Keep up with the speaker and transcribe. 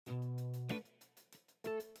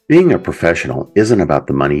Being a professional isn't about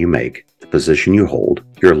the money you make, the position you hold,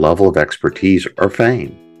 your level of expertise, or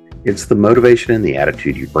fame. It's the motivation and the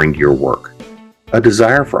attitude you bring to your work, a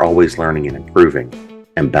desire for always learning and improving,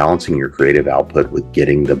 and balancing your creative output with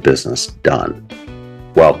getting the business done.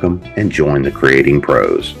 Welcome and join the Creating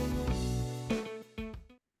Pros.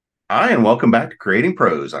 Hi, and welcome back to Creating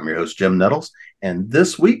Pros. I'm your host, Jim Nettles, and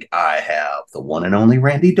this week I have the one and only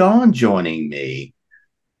Randee Dawn joining me.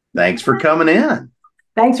 Thanks for coming in.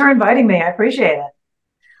 Thanks for inviting me. I appreciate it.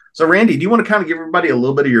 So, Randee, do you want to kind of give everybody a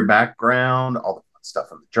little bit of your background, all the fun stuff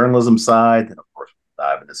on the journalism side, and of course, we'll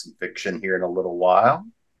dive into some fiction here in a little while?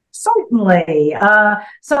 Certainly.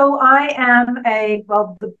 So I am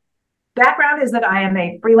the background is that I am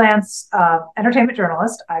a freelance entertainment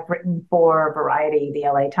journalist. I've written for Variety, the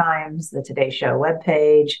LA Times, the Today Show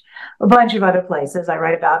webpage, a bunch of other places. I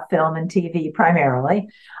write about film and TV primarily,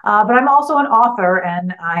 but I'm also an author,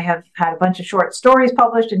 and I have had a bunch of short stories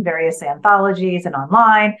published in various anthologies and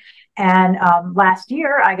online. And last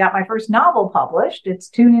year, I got my first novel published. It's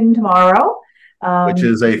Tune In Tomorrow. Which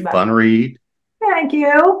is a fun read. Thank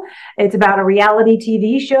you. It's about a reality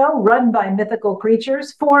TV show run by mythical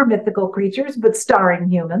creatures for mythical creatures, but starring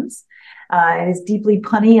humans. It is deeply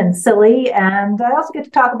punny and silly, and I also get to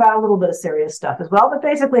talk about a little bit of serious stuff as well. But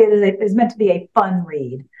basically, it is meant to be a fun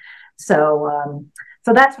read. So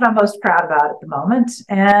that's what I'm most proud about at the moment.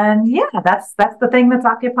 And yeah, that's the thing that's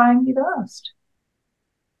occupying me the most.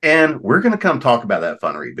 And we're going to come talk about that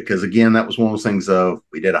fun read because, again, that was one of those things of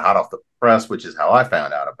we did a hot off the press, which is how I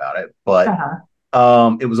found out about it. But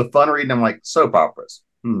it was a fun read, and I'm like, soap operas.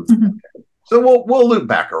 Okay. So we'll loop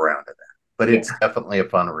back around to that. But it's definitely a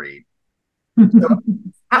fun read. So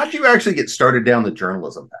how did you actually get started down the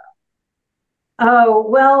journalism path? Oh,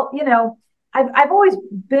 well, I've always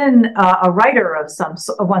been a writer of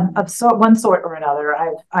one sort or another.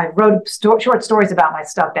 I wrote short stories about my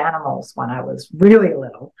stuffed animals when I was really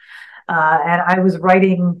little, and I was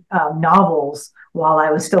writing novels while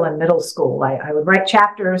I was still in middle school. I would write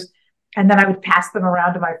chapters, and then I would pass them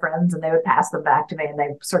around to my friends, and they would pass them back to me, and they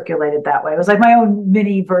circulated that way. It was like my own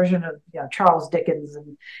mini version of Charles Dickens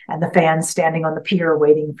and the fans standing on the pier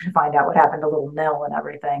waiting to find out what happened to Little Nell and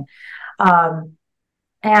everything. And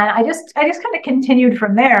I just kind of continued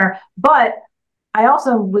from there. But I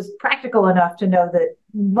also was practical enough to know that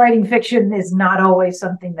writing fiction is not always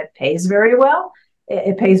something that pays very well.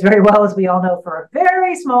 It pays very well, as we all know, for a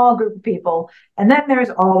very small group of people. And then there's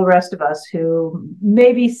all the rest of us who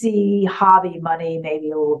maybe see hobby money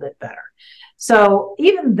maybe a little bit better. So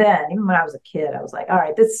even then, even when I was a kid, I was like, all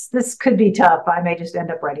right, this could be tough. I may just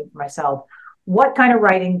end up writing for myself. What kind of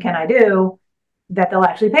writing can I do that they'll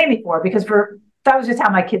actually pay me for? Because that was just how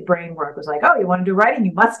my kid brain worked. It was like, oh, you want to do writing?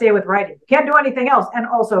 You must stay with writing. You can't do anything else and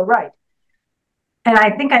also write. And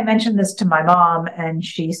I think I mentioned this to my mom, and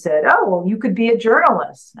she said, oh, well, you could be a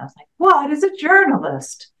journalist. And I was like, what is a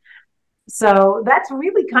journalist? So that's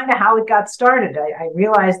really kind of how it got started. I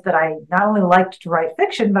realized that I not only liked to write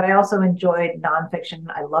fiction, but I also enjoyed nonfiction.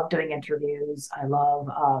 I love doing interviews. I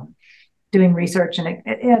love doing research.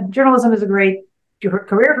 And journalism is a great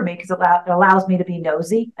career for me because it allows me to be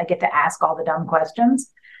nosy. I get to ask all the dumb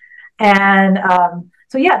questions. And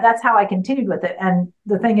so, yeah, that's how I continued with it. And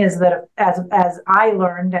the thing is that as I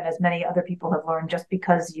learned, and as many other people have learned, just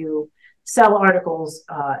because you sell articles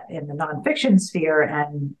in the nonfiction sphere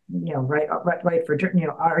and write for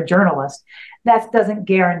are a journalist, that doesn't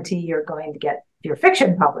guarantee you're going to get your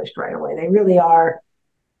fiction published right away. They really are.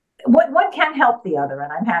 One can help the other,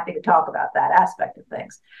 and I'm happy to talk about that aspect of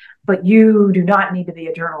things. But you do not need to be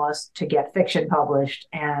a journalist to get fiction published,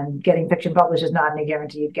 and getting fiction published is not any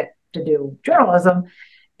guarantee you get to do journalism.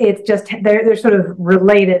 It's just they're sort of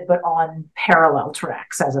related, but on parallel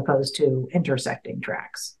tracks as opposed to intersecting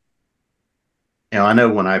tracks. I know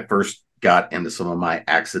when I first got into some of my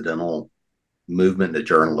accidental movement to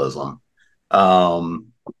journalism, a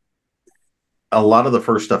lot of the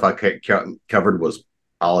first stuff I covered was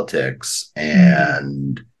politics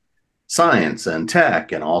and science and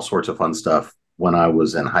tech and all sorts of fun stuff when I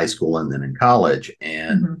was in high school and then in college.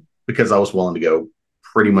 And because I was willing to go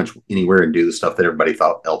pretty much anywhere and do the stuff that everybody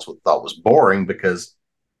thought was boring, because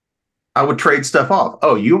I would trade stuff off.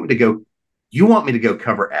 Oh, you want me to go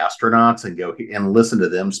cover astronauts and go and listen to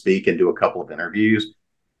them speak and do a couple of interviews?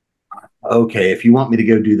 Okay, if you want me to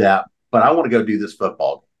go do that, but I want to go do this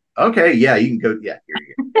football. Okay, yeah, you can go. Yeah, here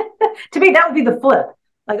you go. To me, that would be the flip.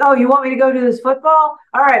 Like, oh, you want me to go do this football?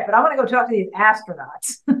 All right, but I want to go talk to these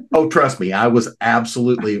astronauts. Oh, trust me, it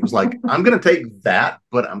was like, I'm going to take that,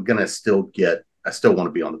 but I still want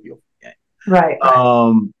to be on the field game. Right.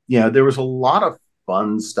 There was a lot of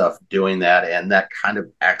fun stuff doing that, and that kind of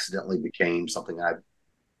accidentally became something I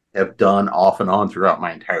have done off and on throughout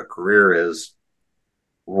my entire career is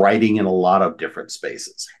writing in a lot of different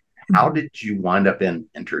spaces. How Mhm. did you wind up in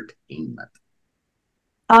entertainment?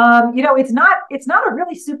 It's not a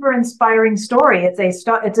really super inspiring story. It's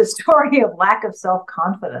a story of lack of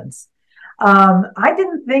self-confidence. I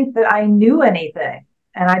didn't think that I knew anything,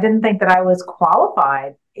 and I didn't think that I was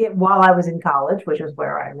qualified while I was in college, which is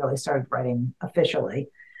where I really started writing officially.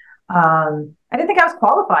 I didn't think I was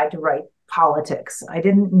qualified to write politics. I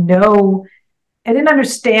didn't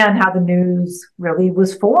understand how the news really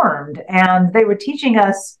was formed. And they were teaching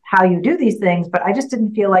us how you do these things, but I just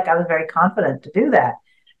didn't feel like I was very confident to do that.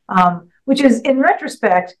 Which is, in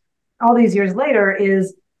retrospect, all these years later,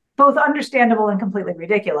 is both understandable and completely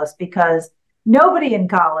ridiculous because nobody in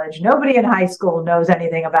college, nobody in high school knows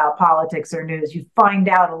anything about politics or news. You find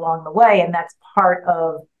out along the way, and that's part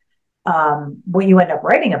of what you end up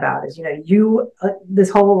writing about is this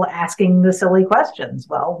whole asking the silly questions.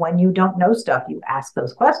 Well, when you don't know stuff, you ask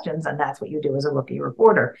those questions, and that's what you do as a rookie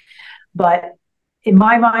reporter. But in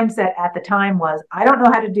my mindset at the time was, I don't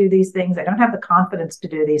know how to do these things. I don't have the confidence to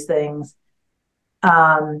do these things.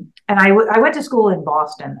 And I went to school in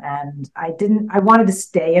Boston, and I wanted to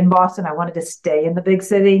stay in Boston. I wanted to stay in the big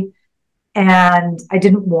city. And I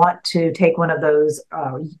didn't want to take one of those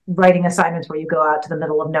writing assignments where you go out to the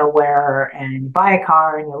middle of nowhere and you buy a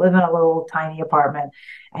car and you live in a little tiny apartment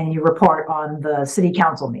and you report on the city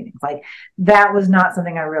council meetings. Like, that was not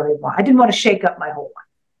something I really want. I didn't want to shake up my whole life.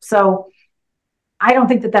 So I don't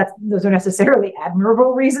think that those are necessarily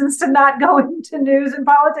admirable reasons to not go into news and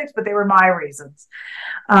politics, but they were my reasons.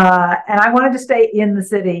 And I wanted to stay in the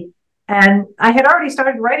city. And I had already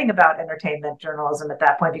started writing about entertainment journalism at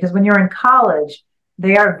that point, because when you're in college,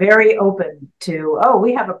 they are very open to, oh,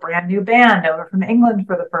 we have a brand new band over from England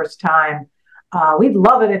for the first time. We'd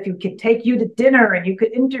love it if you could take you to dinner and you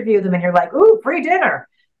could interview them. And you're like, ooh, free dinner.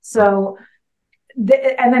 So,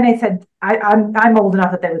 and then they said, I'm old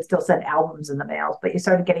enough that they would still send albums in the mail, but you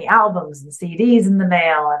started getting albums and CDs in the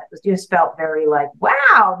mail. And it just felt very like,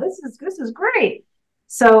 wow, this is great.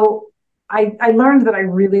 So I learned that I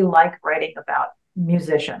really like writing about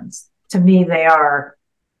musicians. To me, they are,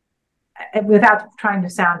 without trying to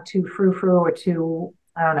sound too frou-frou or too,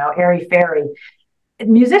 I don't know, airy-fairy,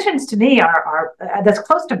 musicians to me are as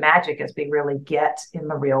close to magic as we really get in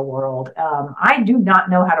the real world. I do not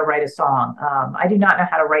know how to write a song. I do not know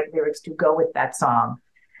how to write lyrics to go with that song.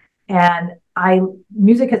 And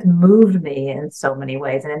music has moved me in so many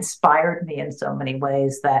ways and inspired me in so many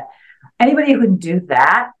ways that anybody who can do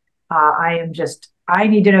that, I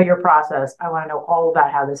need to know your process. I want to know all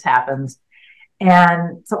about how this happens.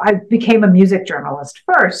 And so I became a music journalist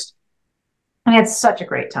first. I had such a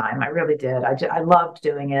great time. I really did. I loved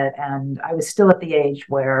doing it. And I was still at the age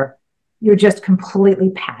where you're just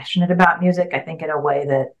completely passionate about music. I think in a way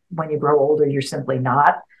that when you grow older, you're simply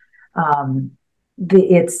not. Um,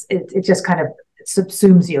 it just kind of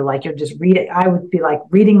subsumes you. Like, you're just reading. I would be like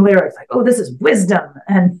reading lyrics, like, oh, this is wisdom.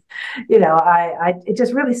 And, it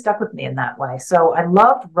just really stuck with me in that way. So I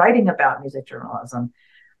loved writing about music journalism.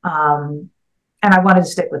 Um, and I wanted to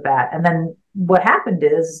stick with that. And then what happened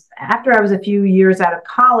is, after I was a few years out of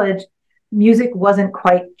college, music wasn't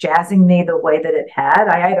quite jazzing me the way that it had.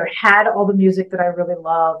 I either had all the music that I really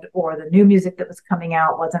loved, or the new music that was coming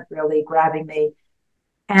out wasn't really grabbing me.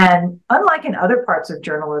 And unlike in other parts of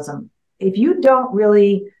journalism, if you don't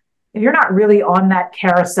really, if you're not really on that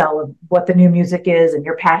carousel of what the new music is and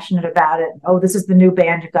you're passionate about it, oh, this is the new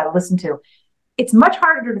band you've got to listen to, it's much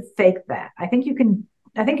harder to fake that. I think you can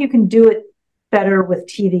do it better with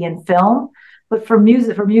TV and film, but for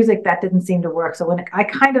music that didn't seem to work. So I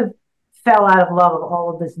kind of fell out of love with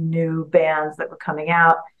all of these new bands that were coming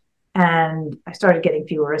out, and I started getting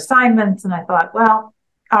fewer assignments, and I thought, well,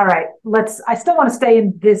 all right, I still want to stay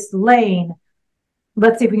in this lane.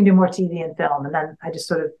 Let's see if we can do more TV and film. And then I just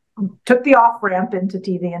sort of took the off ramp into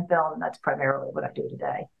TV and film, and that's primarily what I do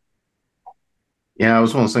today. Yeah, it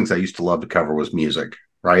was one of those things I used to love to cover was music,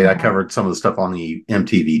 right? I Uh-huh. covered some of the stuff on the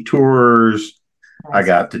MTV tours. I Nice.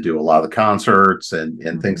 got to do a lot of the concerts and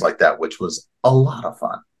things Mhm. like that, which was a lot of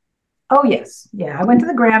fun. Oh, yes. Yeah. I went to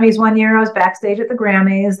the Grammys one year. I was backstage at the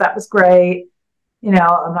Grammys. That was great.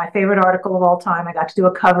 My favorite article of all time, I got to do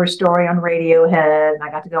a cover story on Radiohead, and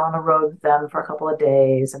I got to go on the road with them for a couple of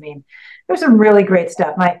days. I mean, there's some really great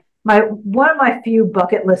stuff. My one of my few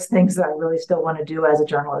bucket list things that I really still want to do as a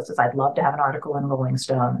journalist is I'd love to have an article in Rolling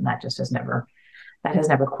Stone, and that has never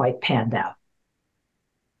quite panned out.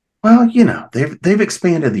 Well, they've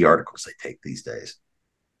expanded the articles they take these days.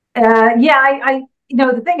 Yeah,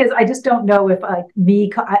 the thing is, I just don't know if like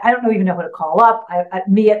me, I don't know even know who to call up.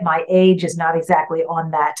 Me at my age is not exactly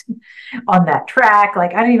on that track.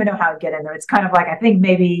 Like, I don't even know how to get in there. It's kind of like, I think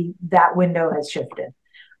maybe that window has shifted.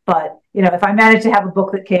 But, if I managed to have a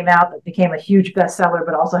book that came out that became a huge bestseller,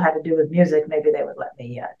 but also had to do with music, maybe they would let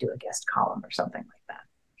me do a guest column or something like that.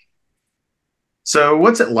 So,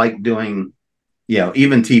 what's it like doing,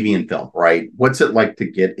 even TV and film, right? What's it like to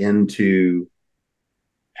get into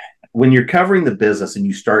when you're covering the business and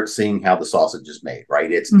you start seeing how the sausage is made,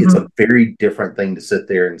 right? It's Mm-hmm. a very different thing to sit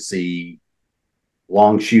there and see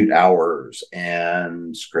long shoot hours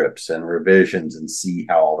and scripts and revisions and see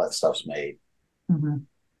how all that stuff's made. Mm-hmm.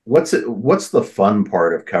 What's the fun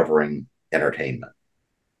part of covering entertainment?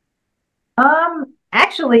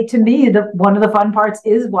 Actually, to me, the one of the fun parts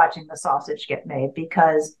is watching the sausage get made,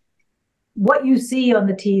 because what you see on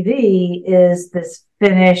the TV is this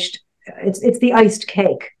finished. It's the iced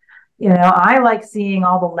cake. I like seeing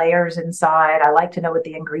all the layers inside. I like to know what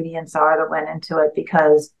the ingredients are that went into it,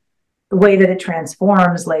 because the way that it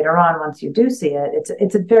transforms later on, once you do see it,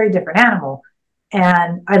 it's a very different animal.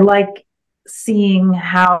 And I like seeing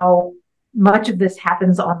how much of this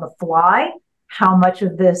happens on the fly, how much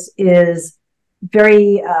of this is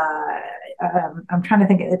very I'm trying to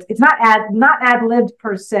think. It's not ad libbed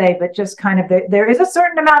per se, but just kind of there is a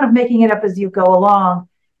certain amount of making it up as you go along.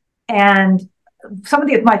 And some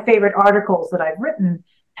of my favorite articles that I've written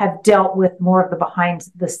have dealt with more of the behind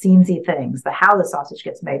the scenesy things, the how the sausage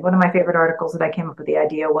gets made. One of my favorite articles that I came up with the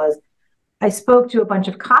idea was, I spoke to a bunch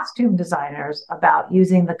of costume designers about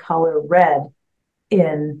using the color red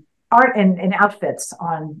in art and in outfits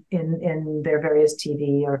in their various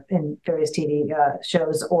TV or in various TV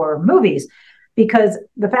shows or movies. Because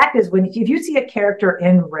the fact is, if you see a character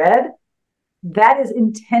in red, that is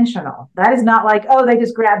intentional. That is not like, oh, they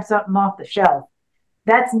just grabbed something off the shelf.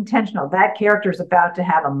 That's intentional. That character is about to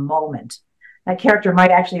have a moment. That character might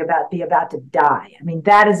actually be about to die. I mean,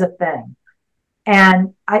 that is a thing.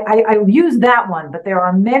 And I use that one, but there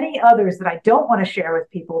are many others that I don't want to share with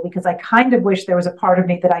people, because I kind of wish there was a part of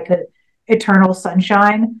me that I could eternal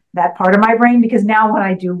sunshine that part of my brain. Because now when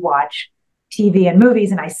I do watch TV and movies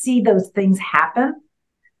and I see those things happen,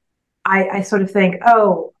 I sort of think,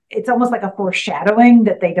 oh, it's almost like a foreshadowing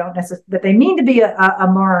that they don't necessarily, that they mean to be a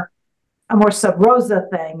more sub rosa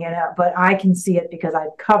thing, but I can see it because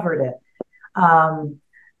I've covered it.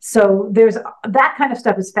 So there's that kind of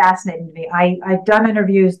stuff is fascinating to me. I've done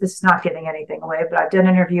interviews. This is not giving anything away, but I've done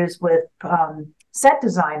interviews with set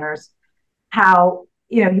designers. How,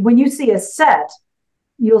 when you see a set,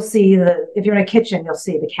 you'll see if you're in a kitchen, you'll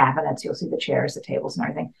see the cabinets, you'll see the chairs, the tables, and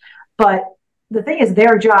everything. But the thing is,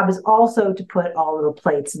 their job is also to put all of the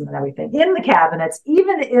plates and everything in the cabinets,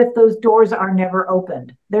 even if those doors are never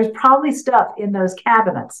opened. There's probably stuff in those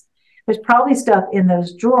cabinets. There's probably stuff in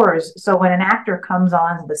those drawers. So when an actor comes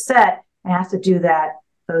onto the set and has to do that,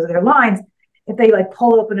 those are their lines. If they like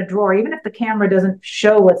pull open a drawer, even if the camera doesn't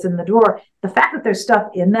show what's in the drawer, the fact that there's stuff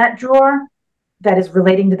in that drawer that is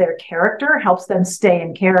relating to their character helps them stay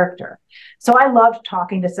in character. So I loved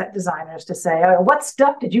talking to set designers to say, oh, what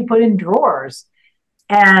stuff did you put in drawers?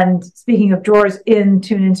 And speaking of drawers in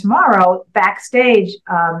Tune In Tomorrow, backstage,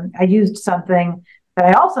 I used something that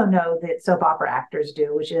I also know that soap opera actors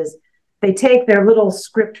do, which is they take their little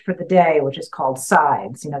script for the day, which is called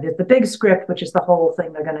sides. There's the big script, which is the whole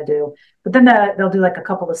thing they're going to do. But then they'll do like a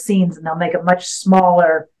couple of scenes and they'll make a much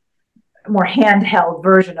smaller, more handheld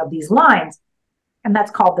version of these lines. And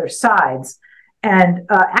that's called their sides. And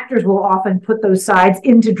actors will often put those sides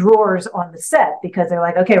into drawers on the set, because they're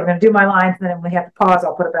like, okay, we're going to do my lines. And then when we have to pause,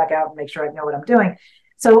 I'll put it back out and make sure I know what I'm doing.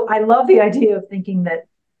 So I love the idea of thinking that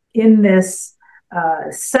in this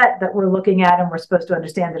set that we're looking at and we're supposed to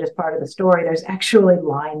understand that as part of the story, there's actually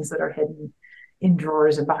lines that are hidden in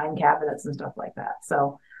drawers and behind cabinets and stuff like that.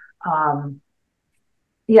 So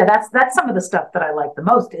yeah, that's some of the stuff that I like the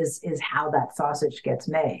most is how that sausage gets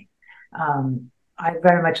made. I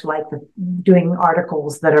very much like doing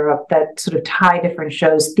articles that sort of tie different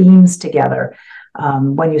shows' themes together.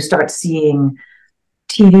 When you start seeing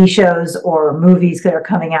TV shows or movies that are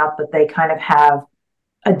coming out, but they kind of have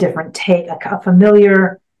a different take, a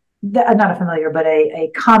familiar, not a familiar, but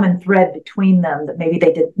a common thread between them that maybe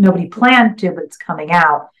nobody planned to, but it's coming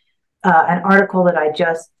out. An article that I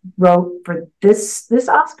just wrote for this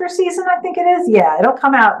Oscar season, I think it is. Yeah, it'll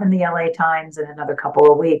come out in the LA Times in another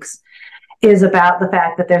couple of weeks. Is about the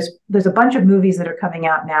fact that there's a bunch of movies that are coming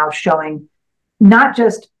out now showing not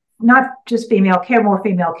just more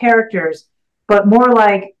female characters, but more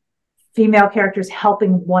like female characters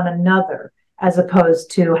helping one another, as opposed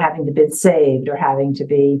to having to be saved or having to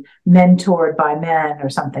be mentored by men or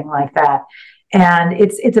something like that. And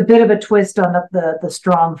it's a bit of a twist on the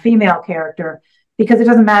strong female character, because it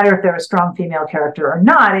doesn't matter if they're a strong female character or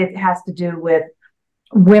not. It has to do with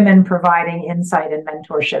women providing insight and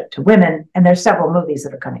mentorship to women. And there's several movies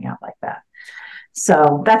that are coming out like that.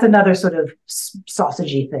 So that's another sort of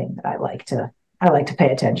sausagey thing that I like to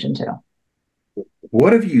pay attention to.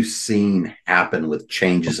 What have you seen happen with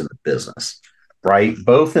changes in the business, right?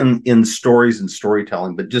 Both in stories and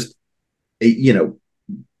storytelling, but just you know,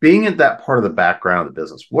 being in that part of the background of the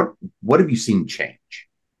business, what have you seen change?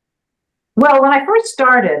 Well, when I first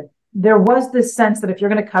started, there was this sense that if you're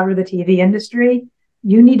going to cover the TV industry,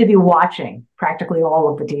 you need to be watching practically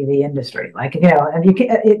all of the TV industry. Like, and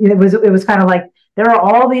it was kind of like there are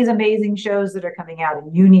all these amazing shows that are coming out,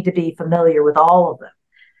 and you need to be familiar with all of them.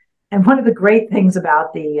 And one of the great things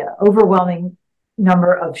about the overwhelming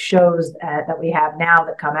number of shows that we have now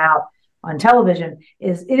that come out on television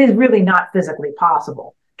is it is really not physically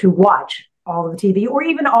possible to watch all of the TV or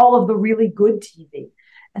even all of the really good TV.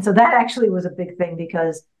 And so that actually was a big thing,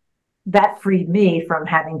 because that freed me from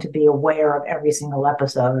having to be aware of every single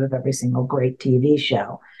episode of every single great TV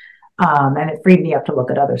show. And it freed me up to look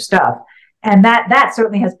at other stuff. And that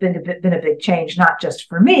certainly has been a big change, not just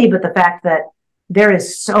for me, but the fact that there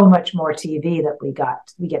is so much more TV that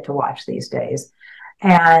we get to watch these days.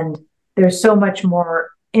 And there's so much more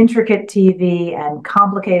intricate TV and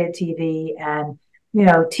complicated TV. And,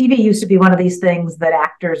 TV used to be one of these things that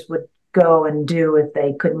actors would go and do if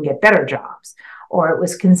they couldn't get better jobs, or it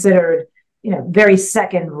was considered, very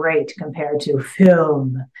second rate compared to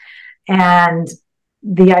film. And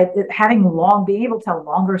being able to tell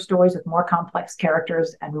longer stories with more complex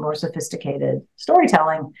characters and more sophisticated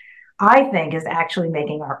storytelling, I think, is actually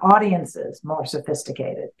making our audiences more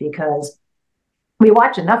sophisticated, because we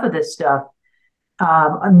watch enough of this stuff,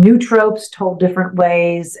 new tropes told different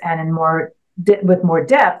ways and with more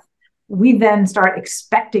depth. We then start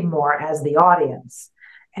expecting more as the audience,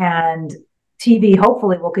 and TV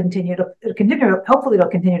hopefully will continue to hopefully it'll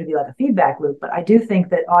continue to be like a feedback loop. But I do think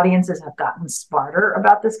that audiences have gotten smarter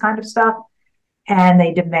about this kind of stuff, and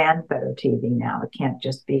they demand better TV now. It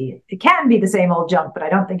can be the same old junk, but I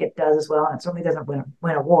don't think it does as well, and it certainly doesn't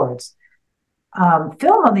win awards.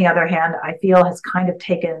 Film, on the other hand, I feel has kind of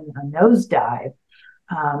taken a nosedive.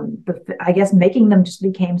 I guess making them just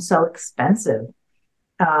became so expensive.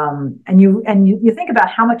 And you think about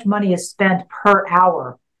how much money is spent per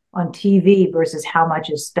hour on TV versus how much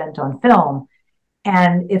is spent on film.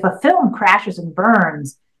 And if a film crashes and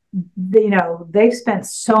burns, they've spent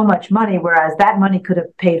so much money, whereas that money could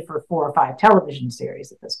have paid for 4 or 5 television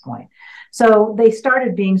series at this point. So they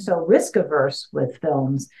started being so risk averse with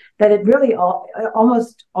films that it really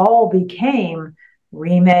almost all became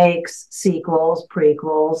remakes, sequels,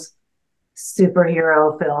 prequels,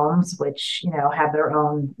 superhero films, which have their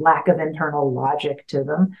own lack of internal logic to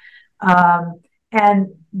them.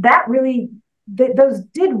 And that really, those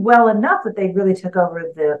did well enough that they really took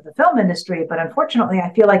over the film industry. But unfortunately,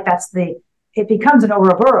 I feel like it becomes an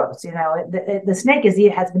Ouroboros. The snake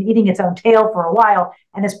has been eating its own tail for a while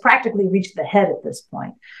and has practically reached the head at this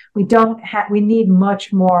point. We need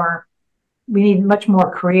much more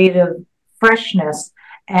creative freshness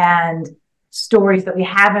and stories that we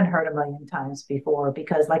haven't heard a million times before,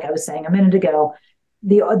 because like I was saying a minute ago,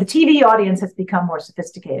 the TV audience has become more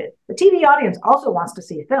sophisticated. The TV audience also wants to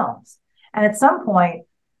see films. And at some point,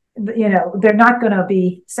 they're not going to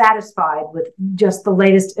be satisfied with just the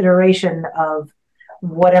latest iteration of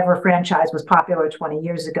whatever franchise was popular 20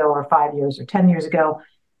 years ago or 5 years or 10 years ago.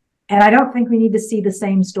 And I don't think we need to see the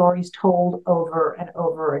same stories told over and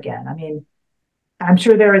over again. I mean, I'm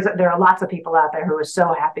sure there are lots of people out there who are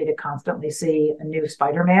so happy to constantly see a new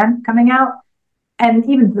Spider-Man coming out. And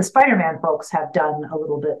even the Spider-Man folks have done a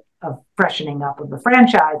little bit of freshening up of the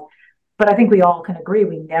franchise. But I think we all can agree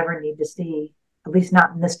we never need to see, at least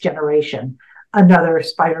not in this generation, another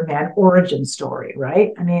Spider-Man origin story,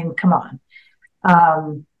 right? I mean, come on.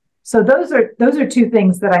 So those are two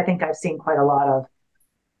things that I think I've seen quite a lot of.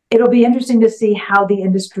 It'll be interesting to see how the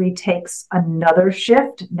industry takes another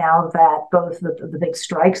shift now that both the big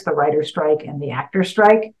strikes, the writer strike and the actor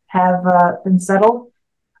strike, have been settled.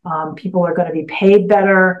 People are going to be paid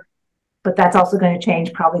better, but that's also going to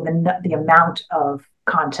change probably the amount of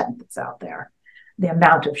content that's out there, the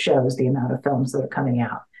amount of shows, the amount of films that are coming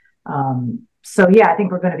out. So yeah, I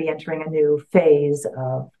think we're going to be entering a new phase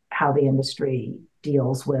of how the industry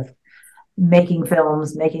deals with making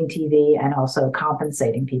films, making TV, and also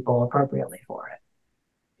compensating people appropriately for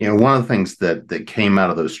it. One of the things that came out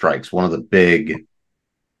of those strikes, one of the big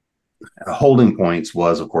holding points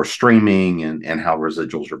was, of course, streaming and how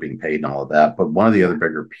residuals are being paid and all of that. But one of the other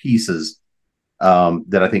bigger pieces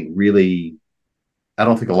that I think really I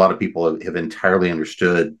don't think a lot of people have entirely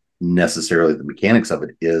understood necessarily the mechanics of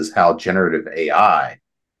it is how generative AI,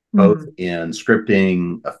 both Mhm. in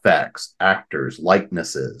scripting, effects, actors,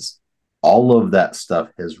 likenesses, all of that stuff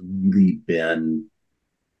has really been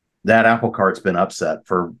that apple cart's been upset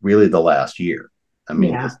for really the last year. I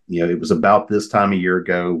mean, Yeah. it was about this time a year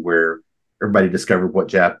ago where everybody discovered what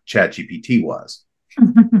Chat GPT was.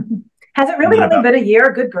 Has it And really then only about, been a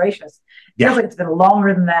year? Good gracious. Feels yeah. like it's been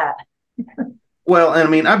longer than that. Well, and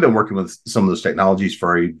I mean, I've been working with some of those technologies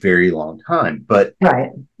for a very long time, but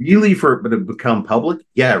Right. really for it to become public,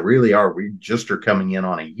 yeah, really are. We just are coming in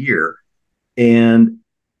on a year. And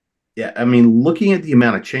yeah, I mean, looking at the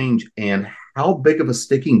amount of change and how big of a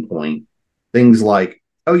sticking point things like,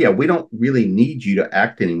 oh, yeah, we don't really need you to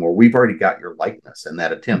act anymore. We've already got your likeness and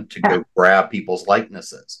that attempt to Yeah. go grab people's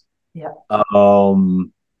likenesses. Yeah.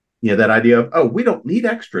 Um, that idea of, oh, we don't need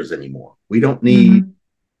extras anymore. We don't need Hmm.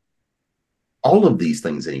 all of these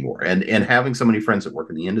things anymore. And having so many friends that work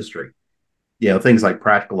in the industry, things like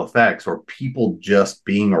practical effects or people just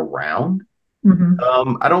being around. Hmm.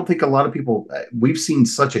 I don't think a lot of people, we've seen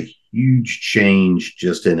such a huge change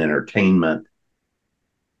just in entertainment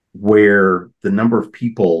where the number of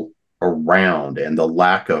people around and the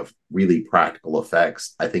lack of really practical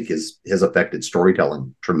effects, I think, has affected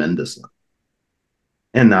storytelling tremendously,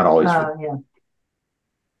 and not always for. Yeah.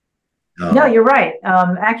 No, Uh, you're right.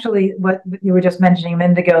 Actually, what you were just mentioning a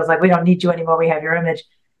minute ago is like, we don't need you anymore. We have your image.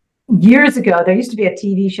 Years ago, there used to be a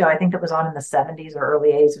TV show, I think that was on in the 70s or early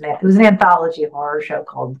 80s. It was an anthology horror show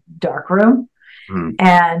called Dark Room. hmm,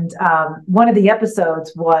 And one of the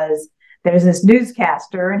episodes was there's this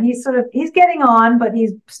newscaster, and he's getting on, but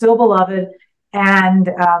he's still beloved. And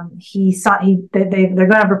he saw they're going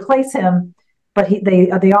to replace him, but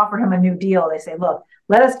they offer him a new deal. They say, look,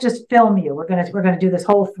 let us just film you. We're gonna do this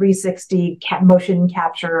whole 360 motion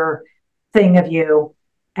capture thing of you,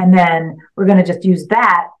 and then we're going to just use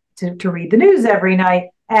that to read the news every night.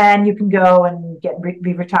 And you can go and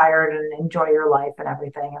be retired and enjoy your life and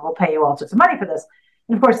everything. And we'll pay you all sorts of money for this.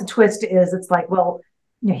 And of course, the twist is it's like, well,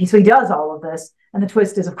 so he does all of this, and the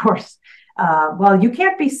twist is, of course, well, you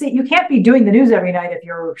can't be doing the news every night if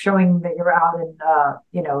you're showing that you're out in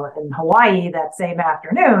in Hawaii that same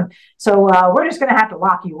afternoon. So we're just going to have to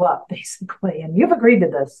lock you up, basically, and you've agreed to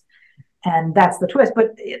this. And that's the twist.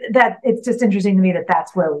 But that it's just interesting to me that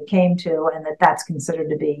that's where we came to, and that's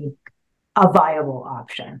considered to be a viable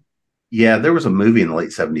option. yeah, there was a movie in the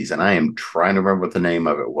late '70s, and I am trying to remember what the name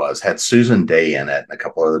of it was. Had Susan Day in it and a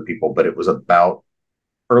couple other people, but it was about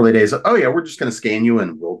early days of, oh yeah, we're just going to scan you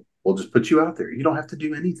and we'll just put you out there. You don't have to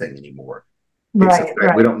do anything anymore, except Right,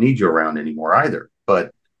 that we right. don't need you around anymore either.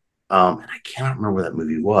 But and I cannot remember what that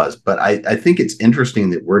movie was, but I think it's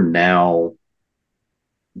interesting that we're now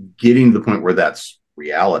getting to the point where that's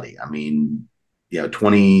reality. I mean,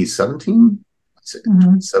 2017, Mm-hmm.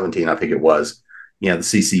 2017, I think it was. The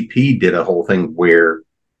CCP did a whole thing where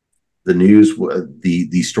the news,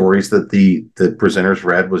 the stories that the presenters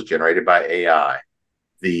read was generated by AI.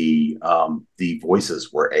 The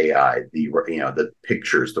voices were AI. The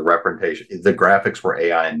pictures, the representation, the graphics were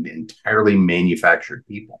AI, and entirely manufactured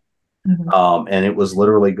people. Mm-hmm. And it was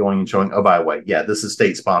literally going and showing, oh, by the way, yeah, this is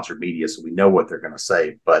state sponsored media, so we know what they're going to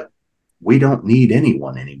say, but we don't need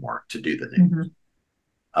anyone anymore to do the news.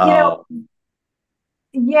 Mm-hmm. You know, Um,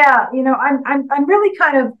 yeah, I'm really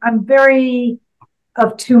I'm very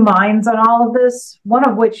of two minds on all of this. One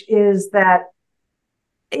of which is that,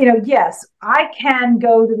 yes, I can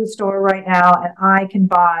go to the store right now and I can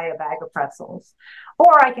buy a bag of pretzels,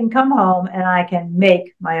 or I can come home and I can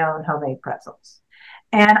make my own homemade pretzels.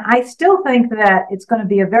 And I still think that it's going to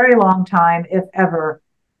be a very long time, if ever,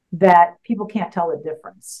 that people can't tell the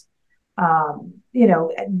difference.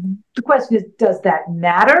 The question is, does that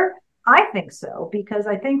matter? I think so, because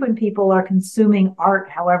I think when people are consuming art,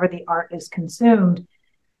 however the art is consumed,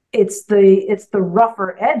 it's the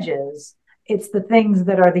rougher edges, it's the things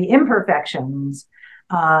that are the imperfections,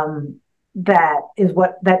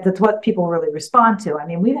 that's what people really respond to. I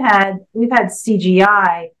mean, we've had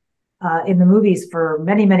CGI in the movies for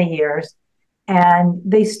many years, and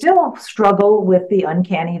they still struggle with the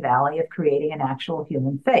uncanny valley of creating an actual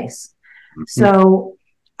human face. So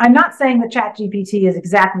I'm not saying that ChatGPT is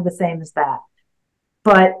exactly the same as that,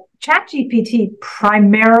 but ChatGPT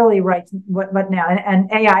primarily writes what now, and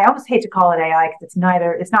AI. I almost hate to call it AI because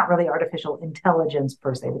it's not really artificial intelligence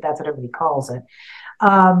per se, but that's what everybody calls it.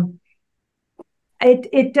 Um,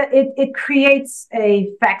 it creates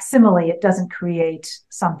a facsimile. It doesn't create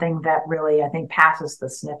something that really, I think, passes the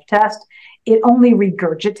sniff test. It only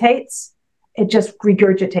regurgitates. It just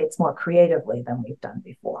regurgitates more creatively than we've done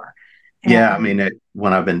before. yeah, I And mean,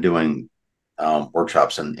 when I've been doing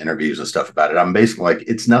workshops and interviews and stuff about it. I'm basically like,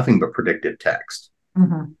 it's nothing but predictive text.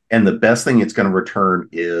 Mm-hmm. And the best thing it's going to return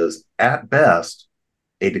is, at best,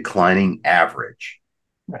 a declining average.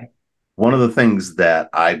 Right. One of the things that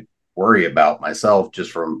I worry about myself,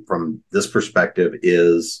 just from this perspective,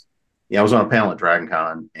 is, I was on a panel at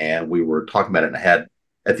DragonCon and we were talking about it, and I had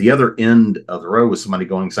at the other end of the row was somebody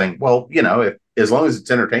going saying, "Well, if as long as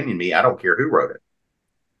it's entertaining me, I don't care who wrote it."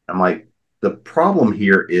 I'm like, the problem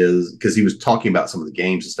here is, because he was talking about some of the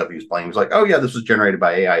games and stuff he was playing. He was like, "Oh yeah, this was generated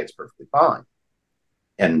by AI. It's perfectly fine."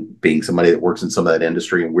 And being somebody that works in some of that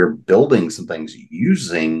industry, and we're building some things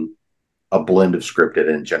using a blend of scripted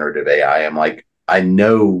and generative AI, I'm like, I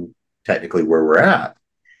know technically where we're at.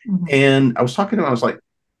 Mm-hmm. And I was talking to him, I was like,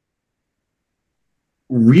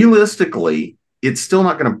 realistically, it's still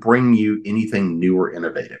not going to bring you anything new or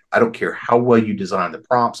innovative. I don't care how well you design the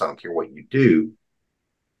prompts, I don't care what you do.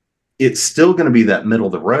 It's still going to be that middle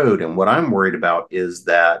of the road. And what I'm worried about is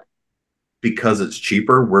that because it's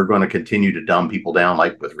cheaper, we're going to continue to dumb people down,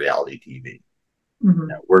 like with reality TV. Mm-hmm.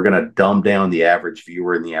 We're going to dumb down the average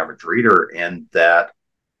viewer and the average reader, and that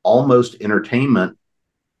almost entertainment,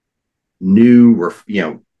 new, or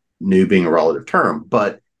new being a relative term,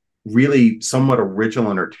 but really somewhat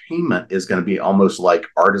original entertainment is going to be almost like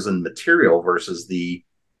artisan material versus the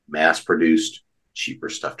mass produced cheaper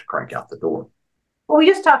stuff to crank out the door. Well, we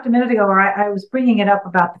just talked a minute ago where I was bringing it up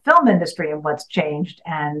about the film industry and what's changed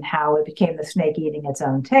and how it became the snake eating its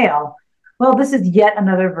own tail. Well, this is yet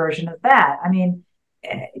another version of that. I mean,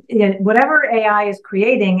 whatever AI is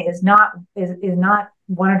creating is not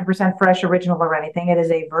 100% fresh, original, or anything. It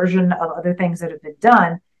is a version of other things that have been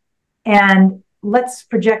done. And let's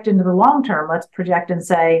project into the long term. Let's project and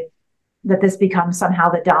say that this becomes somehow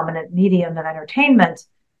the dominant medium of entertainment,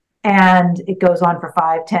 and it goes on for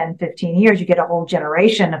 5, 10, 15 years. You get a whole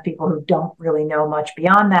generation of people who don't really know much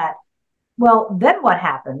beyond that. Well, then what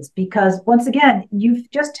happens? Because once again, you've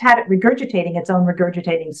just had it regurgitating its own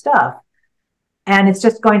regurgitating stuff. And it's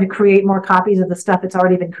just going to create more copies of the stuff it's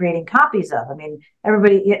already been creating copies of. I mean,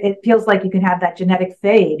 everybody, it feels like you can have that genetic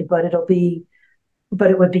fade, but it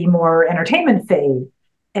would be more entertainment fade.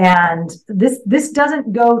 And this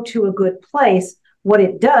doesn't go to a good place. What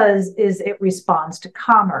it does is it responds to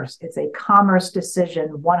commerce. It's a commerce decision,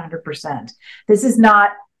 100%. This is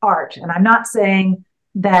not art. And I'm not saying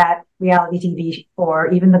that reality TV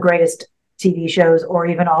or even the greatest TV shows or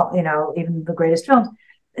even even the greatest films,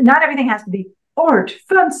 not everything has to be art,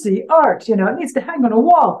 fancy art, it needs to hang on a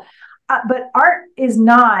wall. But art is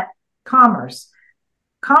not commerce.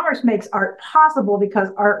 Commerce makes art possible because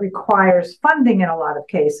art requires funding in a lot of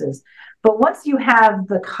cases. But once you have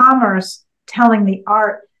the commerce telling the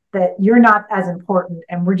art that you're not as important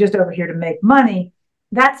and we're just over here to make money,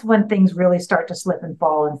 that's when things really start to slip and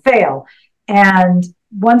fall and fail. And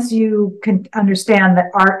once you can understand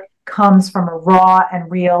that art comes from a raw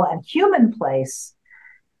and real and human place,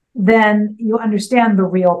 then you understand the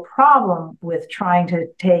real problem with trying to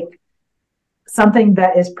take something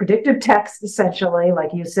that is predictive text, essentially,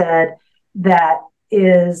 like you said, that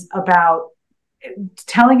is about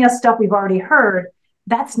telling us stuff we've already heard.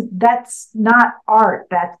 That's not art.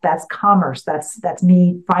 That's commerce. That's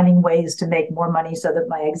me finding ways to make more money so that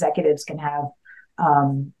my executives can have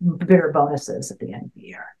bigger bonuses at the end of the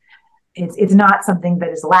year. It's not something that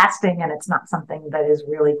is lasting, and it's not something that is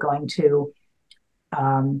really going to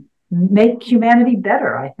make humanity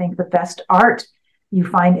better. I think the best art you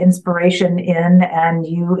find inspiration in, and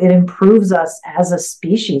it improves us as a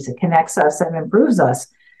species. It connects us and improves us.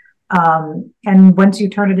 And once you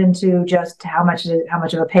turn it into just how much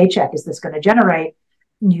of a paycheck is this going to generate,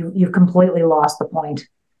 you've completely lost the point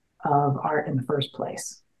of art in the first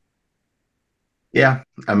place. Yeah,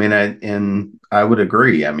 I mean, I would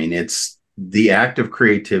agree. I mean, it's the act of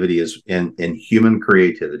creativity is in human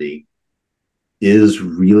creativity is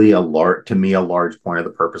really to me, a large point of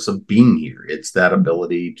the purpose of being here. It's that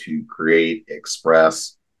ability to create,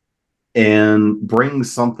 express, and bring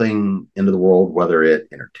something into the world, whether it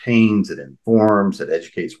entertains, it informs, it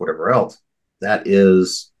educates, whatever else. That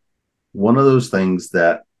is one of those things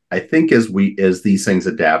that I think as these things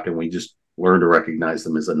adapt and we just learn to recognize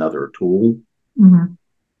them as another tool, Mm-hmm.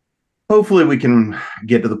 hopefully we can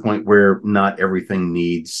get to the point where not everything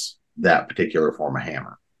needs that particular form of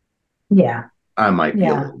hammer. Yeah. I might be a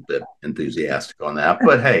Yeah. little bit enthusiastic on that,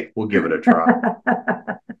 but hey, we'll give it a try.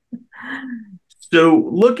 So,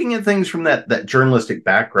 looking at things from that journalistic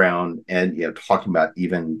background, and talking about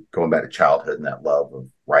even going back to childhood and that love of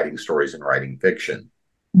writing stories and writing fiction,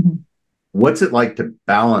 Mm-hmm. what's it like to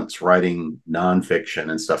balance writing nonfiction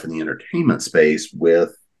and stuff in the entertainment space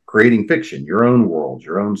with creating fiction, your own world,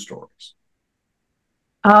 your own stories?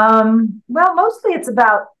 Well, mostly it's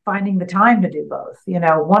about finding the time to do both.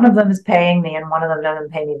 One of them is paying me and one of them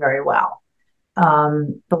doesn't pay me very well.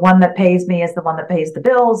 The one that pays me is the one that pays the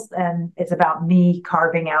bills, and it's about me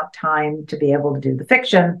carving out time to be able to do the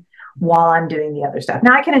fiction while I'm doing the other stuff.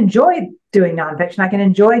 Now, I can enjoy doing nonfiction, I can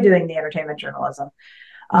enjoy doing the entertainment journalism,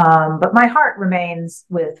 but my heart remains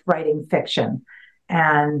with writing fiction.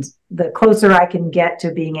 And the closer I can get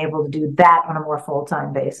to being able to do that on a more full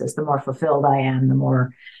time basis, the more fulfilled I am, the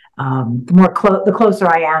closer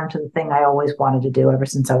I am to the thing I always wanted to do ever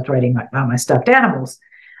since I was writing about my stuffed animals.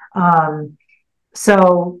 Um,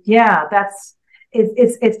 so yeah,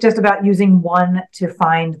 it's just about using one to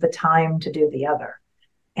find the time to do the other.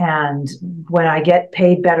 And when I get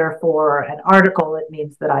paid better for an article, it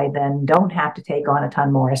means that I then don't have to take on a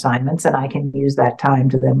ton more assignments, and I can use that time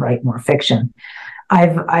to then write more fiction.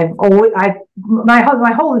 I've always I've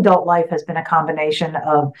my whole adult life has been a combination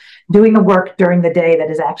of doing the work during the day that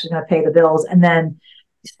is actually going to pay the bills, and then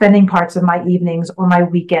spending parts of my evenings or my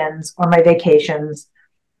weekends or my vacations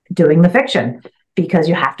doing the fiction, because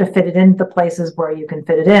you have to fit it in the places where you can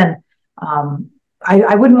fit it in.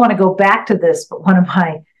 I wouldn't want to go back to this, but one of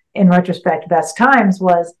my, in retrospect, best times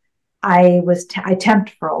was I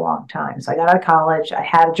temped for a long time. So I got out of college, I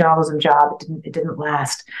had a journalism job, it didn't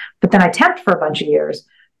last, but then I temped for a bunch of years.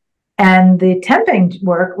 And the temping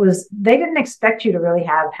work was, they didn't expect you to really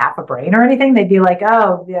have half a brain or anything. They'd be like,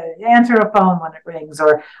 oh, yeah, answer a phone when it rings,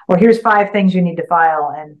 or here's 5 things you need to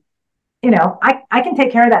file. And I can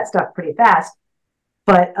take care of that stuff pretty fast.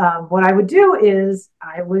 But what I would do is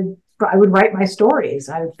I would write my stories.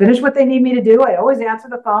 I would finish what they need me to do. I always answer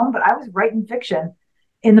the phone, but I was writing fiction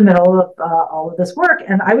in the middle of all of this work,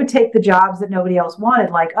 and I would take the jobs that nobody else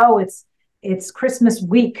wanted, like, oh, it's Christmas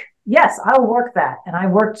week. Yes, I'll work that. And I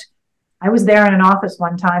worked. I was there in an office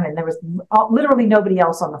one time, and there was literally nobody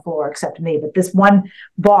else on the floor except me. But this one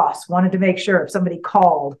boss wanted to make sure if somebody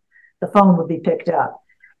called, the phone would be picked up.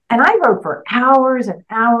 And I wrote for hours and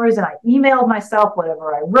hours, and I emailed myself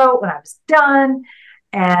whatever I wrote when I was done.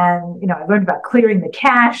 And, I learned about clearing the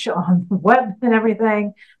cache on the web and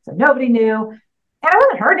everything. So nobody knew. And I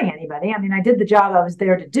wasn't hurting anybody. I mean, I did the job I was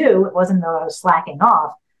there to do. It wasn't though I was slacking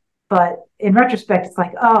off. But in retrospect, it's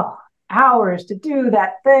like, oh, hours to do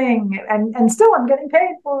that thing. And still I'm getting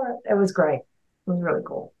paid for it. It was great. It was really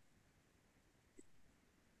cool.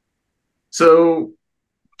 So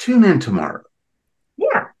tune in tomorrow.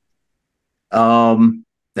 Yeah.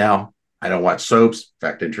 Now I don't watch soaps. In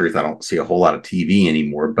fact, in truth, I don't see a whole lot of TV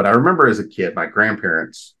anymore. But I remember as a kid, my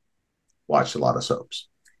grandparents watched a lot of soaps.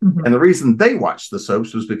 Mm-hmm. And the reason they watched the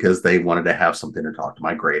soaps was because they wanted to have something to talk to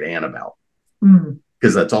my great aunt about. Mm.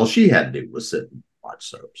 Because that's all she had to do was sit and watch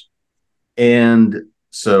soaps. And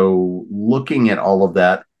so looking at all of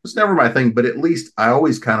that was never my thing, but at least I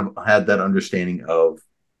always kind of had that understanding of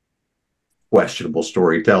questionable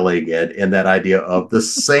storytelling and that idea of the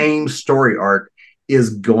same story arc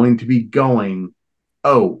is going to be going.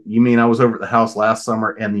 Oh, you mean I was over at the house last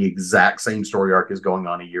summer and the exact same story arc is going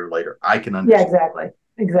on a year later? I can Yeah, understand.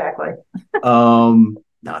 exactly.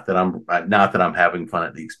 Not that I'm having fun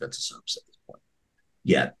at the expense of soaps at this point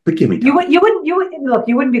yet, but give me time. You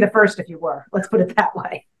wouldn't be the first if you were. Let's put it that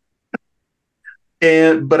way.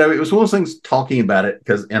 But I mean, it was one of those things talking about it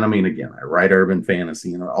because, and I mean, again, I write urban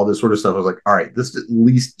fantasy and all this sort of stuff. I was like, all right, this at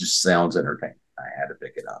least just sounds entertaining. I had to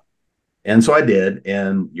pick it up. And so I did.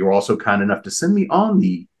 And you were also kind enough to send me on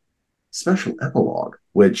the special epilogue,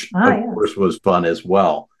 which of Yes. course was fun as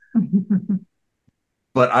well.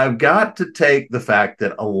 But I've got to take the fact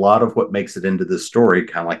that a lot of what makes it into this story,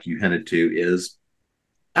 kind of like you hinted to, is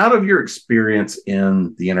out of your experience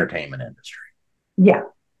in the entertainment industry. Yeah.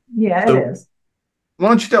 Yeah, So it is. why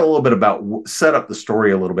don't you tell a little bit about, set up the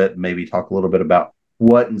story a little bit, and maybe talk a little bit about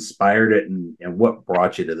what inspired it and what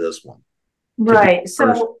brought you to this one, to be Right. first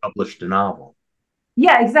So, published a novel.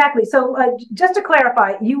 yeah, exactly. So, just to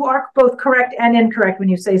clarify, you are both correct and incorrect when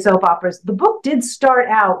you say soap operas. The book did start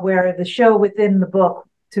out where the show within the book,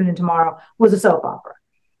 Tune In Tomorrow, was a soap opera.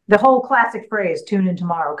 The whole classic phrase, tune in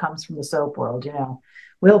tomorrow, comes from the soap world.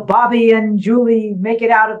 Will Bobby and Julie make it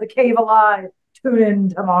out of the cave alive? Tune in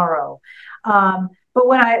tomorrow. But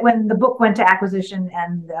when the book went to acquisition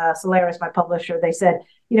and Solaris, my publisher, they said,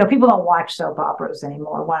 people don't watch soap operas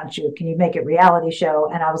anymore. Can you make it reality show?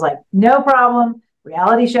 And I was like, no problem.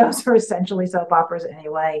 Reality shows are essentially soap operas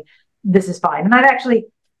anyway. This is fine. And I'd actually,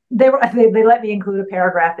 they let me include a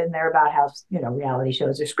paragraph in there about how reality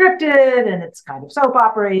shows are scripted and it's kind of soap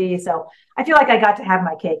opera-y. So I feel like I got to have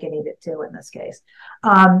my cake and eat it too in this case.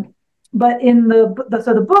 But in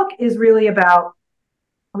the book is really about,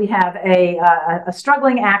 we have a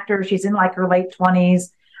struggling actor. She's in like her late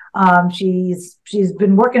 20s. She's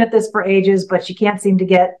been working at this for ages, but she can't seem to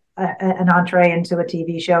get an entree into a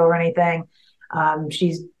TV show or anything.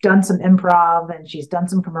 She's done some improv and she's done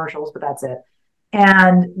some commercials, but that's it.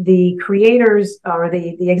 And the creators or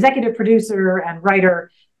the executive producer and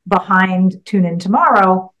writer behind Tune In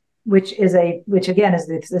Tomorrow, which again is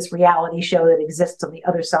this reality show that exists on the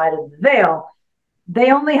other side of the veil,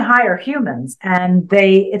 they only hire humans, and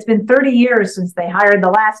it's been 30 years since they hired the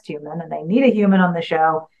last human, and they need a human on the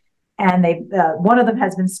show. And one of them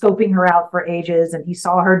has been scoping her out for ages, and he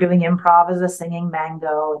saw her doing improv as a singing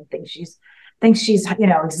mango and thinks she's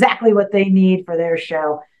exactly what they need for their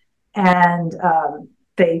show. And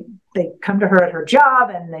they come to her at her job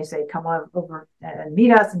and they say, come over and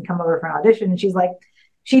meet us and come over for an audition. And she's like,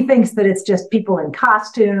 she thinks that it's just people in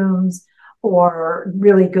costumes or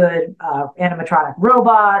really good animatronic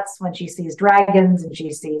robots when she sees dragons and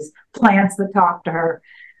she sees plants that talk to her.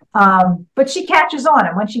 But she catches on.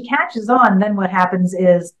 And when she catches on, then what happens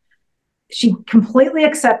is she completely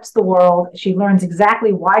accepts the world. She learns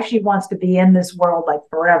exactly why she wants to be in this world like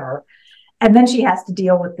forever. And then she has to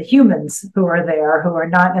deal with the humans who are there, who are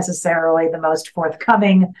not necessarily the most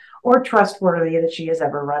forthcoming or trustworthy that she has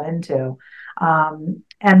ever run into.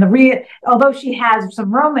 Although she has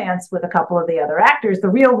some romance with a couple of the other actors, the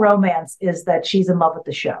real romance is that she's in love with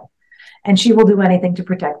the show. And she will do anything to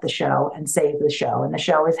protect the show and save the show. And the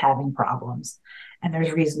show is having problems. And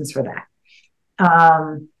there's reasons for that.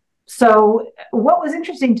 So what was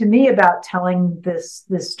interesting to me about telling this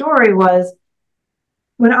story was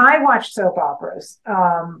when I watched soap operas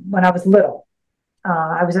when I was little,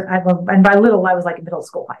 and by little, I was like middle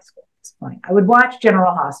school, high school at this point. I would watch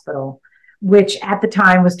General Hospital, which at the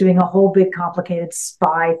time was doing a whole big complicated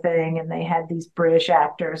spy thing. And they had these British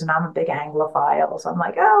actors, and I'm a big Anglophile. So I'm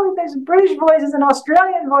like, oh, there's British voices and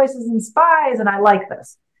Australian voices and spies. And I like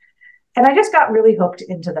this. And I just got really hooked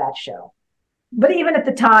into that show. But even at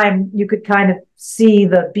the time, you could kind of see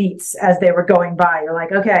the beats as they were going by. You're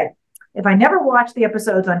like, okay, if I never watch the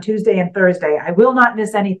episodes on Tuesday and Thursday, I will not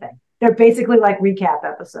miss anything. They're basically like recap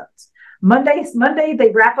episodes. Monday,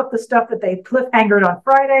 they wrap up the stuff that they cliffhangered on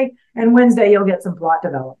Friday, and Wednesday, you'll get some plot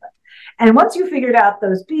development. And once you figured out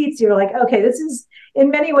those beats, you're like, okay, this is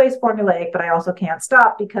in many ways formulaic, but I also can't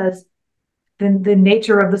stop because the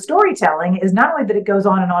nature of the storytelling is not only that it goes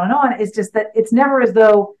on and on and on, it's just that it's never as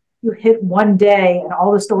though you hit one day and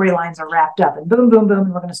all the storylines are wrapped up and boom, boom, boom,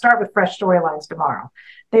 and we're going to start with fresh storylines tomorrow.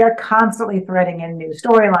 They are constantly threading in new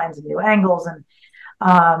storylines and new angles,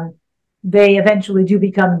 and they eventually do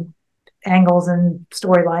become angles and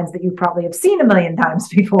storylines that you probably have seen a million times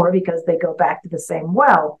before because they go back to the same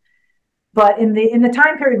well. But in the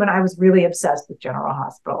time period when I was really obsessed with General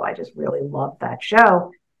Hospital, I just really loved that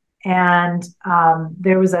show. And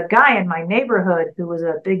there was a guy in my neighborhood who was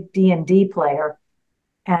a big D&D player.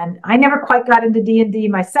 And I never quite got into D&D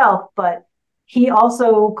myself, but he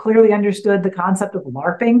also clearly understood the concept of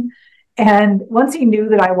LARPing. And once he knew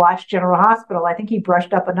that I watched General Hospital, I think he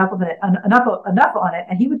brushed up enough on it,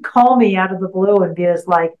 and he would call me out of the blue and be just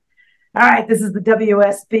like, all right, this is the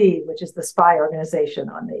WSB, which is the spy organization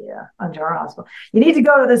on General Hospital. You need to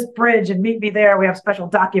go to this bridge and meet me there. We have special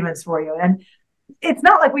documents for you. And it's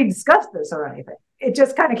not like we discussed this or anything. It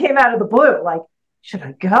just kind of came out of the blue. Like, should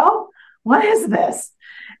I go? What is this?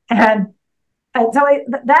 And so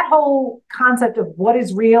that whole concept of what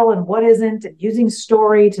is real and what isn't, and using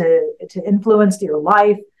story to influence your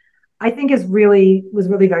life, I think was really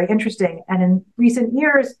very interesting. And in recent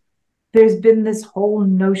years, there's been this whole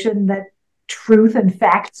notion that truth and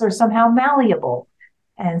facts are somehow malleable.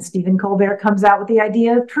 And Stephen Colbert comes out with the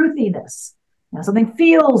idea of truthiness. Now, something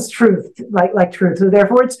feels like truth, so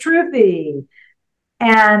therefore it's truthy.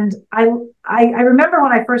 And I remember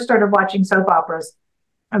when I first started watching soap operas,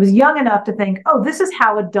 I was young enough to think, oh, this is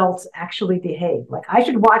how adults actually behave. Like, I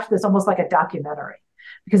should watch this almost like a documentary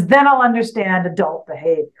because then I'll understand adult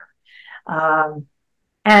behavior.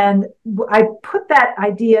 And I put that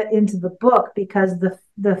idea into the book because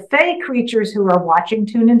the Fae creatures who are watching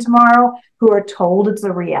Tune In Tomorrow, who are told it's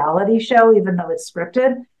a reality show, even though it's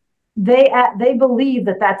scripted, they believe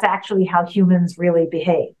that that's actually how humans really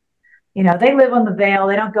behave. You know, they live on the Vale.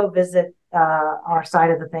 They don't go visit our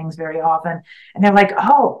side of the things very often. And they're like,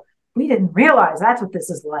 oh, we didn't realize that's what this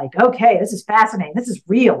is like. Okay, this is fascinating. This is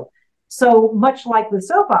real. So much like with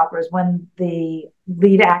soap operas, when the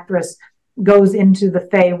lead actress goes into the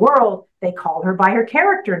Fae world, they call her by her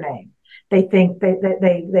character name. They think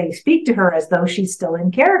they speak to her as though she's still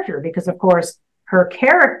in character because, of course, her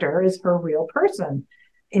character is her real person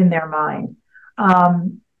in their mind.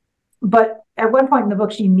 But at one point in the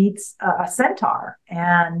book, she meets a centaur,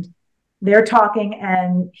 and they're talking,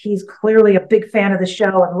 and he's clearly a big fan of the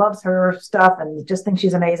show and loves her stuff and just thinks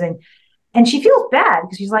she's amazing. And she feels bad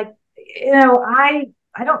because she's like, I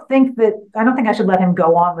don't think I should let him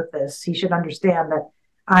go on with this. He should understand that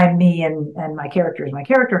I'm me, and my character is my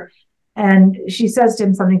character. And she says to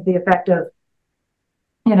him something to the effect of,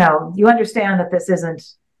 you understand that this isn't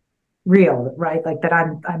real, right? Like that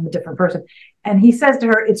I'm a different person. And he says to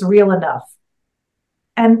her, it's real enough.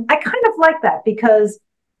 And I kind of like that because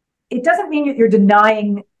it doesn't mean you're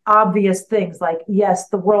denying obvious things like, yes,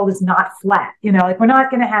 the world is not flat. Like we're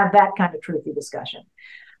not going to have that kind of truthy discussion.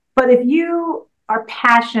 But if you are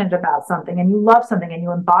passionate about something and you love something and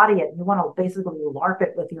you embody it and you want to basically LARP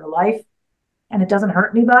it with your life and it doesn't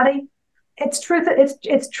hurt anybody, it's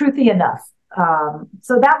truthy enough.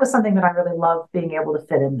 So that was something that I really loved being able to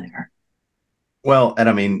fit in there. Well, and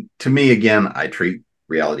I mean, to me, again, I treat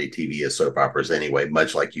reality TV as soap operas anyway,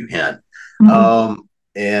 much like you hint. Mm-hmm.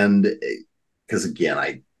 And because again,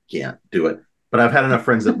 I can't do it, but I've had enough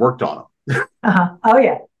friends that worked on them. Oh,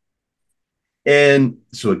 yeah. And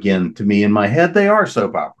so again, to me in my head, they are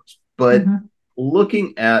soap operas. But Mm-hmm.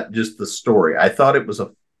 looking at just the story, I thought it was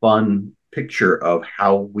a fun picture of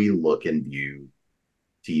how we look and view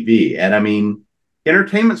TV. And I mean,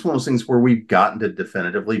 entertainment's one of those things where we've gotten to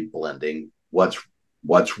definitively blending what's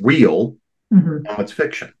real Mm-hmm. and what's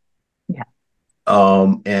fiction. Yeah.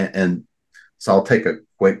 And so I'll take a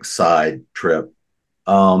quick side trip.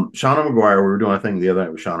 Shauna McGuire, we were doing a thing the other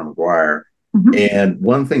night with Shauna McGuire, Mm-hmm. and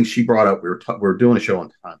one thing she brought up, we were doing a show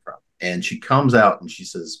on time travel, and she comes out and she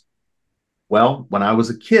says, "Well, when I was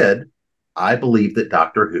a kid, I believed that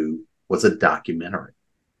Doctor Who was a documentary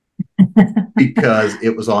because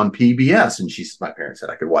it was on PBS." And she said, "My parents said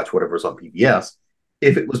I could watch whatever was on PBS.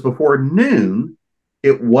 If it was before noon,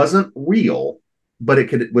 it wasn't real, but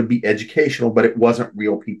it would be educational, but it wasn't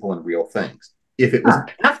real people and real things. If it was Huh.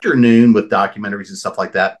 afternoon with documentaries and stuff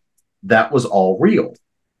like that, that was all real."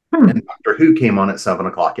 Hmm. And Doctor Who came on at 7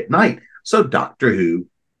 o'clock at night. So Doctor Who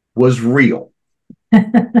was real.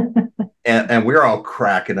 And we're all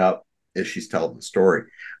cracking up as she's telling the story.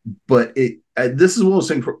 But this is one of those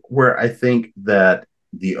things where I think that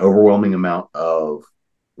the overwhelming amount of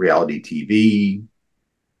reality TV,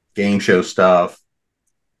 game show stuff,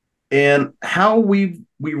 and how we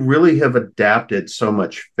really have adapted so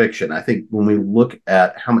much fiction. I think when we look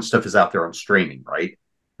at how much stuff is out there on streaming, right?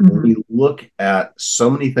 When Mm-hmm. we look at so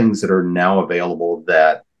many things that are now available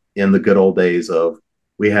that in the good old days of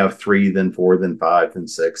we have three, then four, then five, then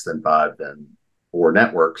six, then five, then four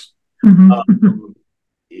networks, Mm-hmm. um,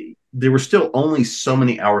 there were still only so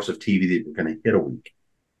many hours of TV that you're going to hit a week.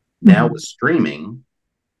 Now Mm-hmm. with streaming,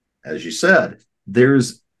 as you said,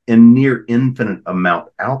 there's a near infinite amount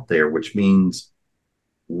out there, which means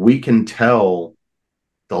we can tell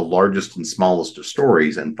the largest and smallest of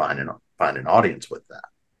stories and find an audience with that.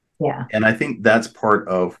 Yeah. And I think that's part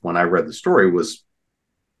of when I read the story was,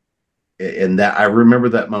 and that I remember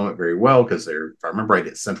that moment very well because if I remember right,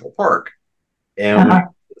 it's Central Park, and when Uh-huh.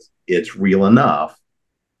 it's real enough,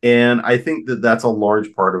 and I think that that's a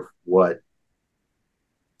large part of what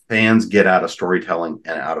fans get out of storytelling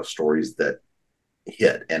and out of stories that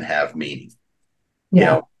hit and have meaning.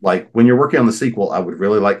 Yeah. Like when you're working on the sequel, I would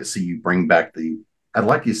really like to see you bring back I'd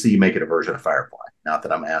like to see you make it a version of Firefly. Not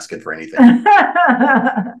that I'm asking for anything.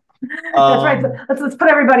 That's right. Let's put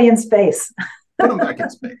everybody in space. Put them back in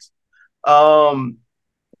space. Um,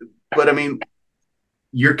 but I mean,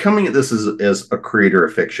 you're coming at this as a creator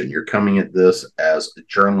of fiction. You're coming at this as a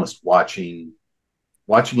journalist watching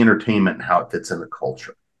entertainment and how it fits into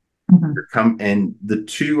culture. Mm-hmm. And the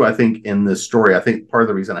two, I think, in this story, I think part of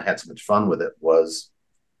the reason I had so much fun with it was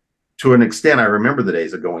to an extent, I remember the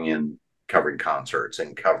days of going in covering concerts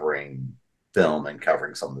and covering film and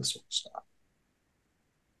covering some of this sort of stuff.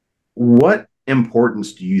 What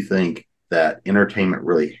importance do you think that entertainment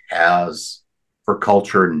really has for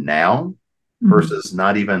culture now Mm-hmm. versus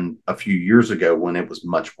not even a few years ago when it was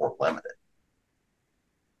much more limited?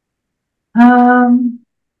 Um,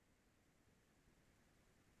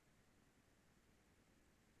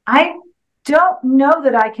 I don't know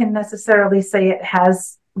that I can necessarily say it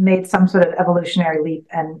has made some sort of evolutionary leap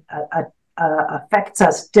and affects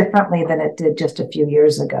us differently than it did just a few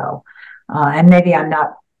years ago. And maybe I'm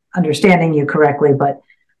not understanding you correctly, but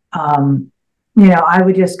I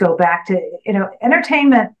would just go back to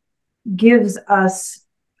entertainment gives us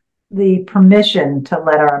the permission to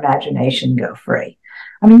let our imagination go free.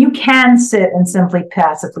 I mean, you can sit and simply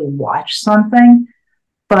passively watch something,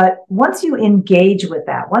 but once you engage with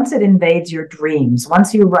that, once it invades your dreams,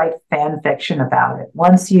 once you write fan fiction about it,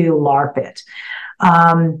 once you LARP it,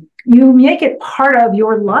 you make it part of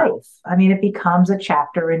your life. I mean, it becomes a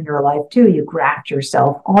chapter in your life too. You graft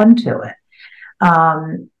yourself onto it.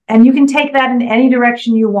 And you can take that in any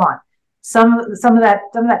direction you want. Some of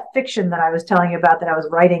that fiction that I was telling you about that I was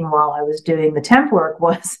writing while I was doing the temp work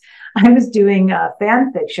was I was doing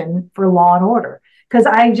fan fiction for Law and Order because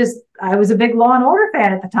I was a big Law and Order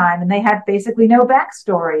fan at the time, and they had basically no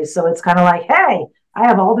backstories. So it's kind of like, hey, I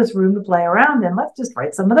have all this room to play around in. Let's just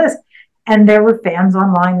write some of this. And there were fans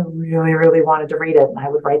online who really, really wanted to read it, and I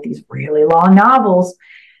would write these really long novels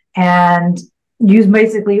and use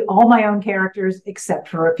basically all my own characters except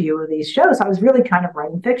for a few of these shows. So I was really kind of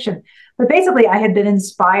writing fiction. But basically, I had been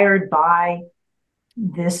inspired by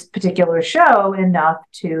this particular show enough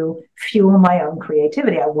to fuel my own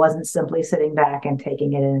creativity. I wasn't simply sitting back and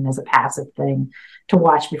taking it in as a passive thing to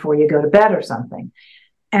watch before you go to bed or something.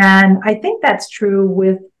 And I think that's true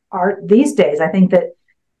with art these days. I think that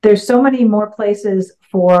there's so many more places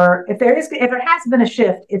for, if there has been a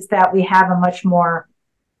shift, it's that we have a much more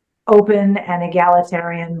open and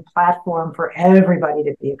egalitarian platform for everybody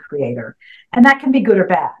to be a creator. And that can be good or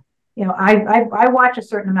bad. I watch a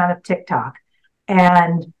certain amount of TikTok,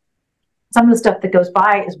 and some of the stuff that goes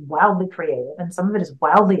by is wildly creative, and some of it is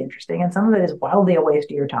wildly interesting, and some of it is wildly a waste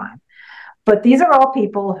of your time. But these are all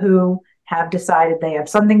people who have decided they have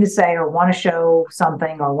something to say or want to show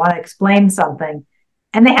something or want to explain something,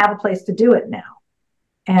 and they have a place to do it now.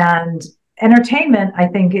 And entertainment, I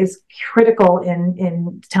think, is critical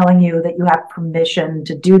in telling you that you have permission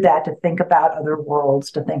to do that, to think about other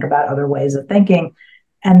worlds, to think about other ways of thinking,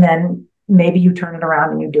 and then maybe you turn it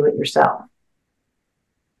around and you do it yourself.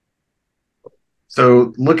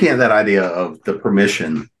 So looking at that idea of the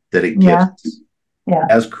permission that it gives Yeah. Yeah.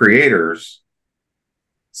 as creators,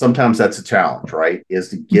 sometimes that's a challenge, right? Is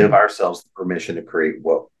to give ourselves the permission to create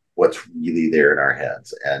what's really there in our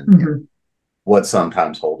heads and what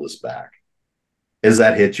sometimes hold us back. Has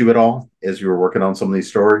that hit you at all as you were working on some of these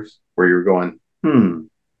stories where you were going, And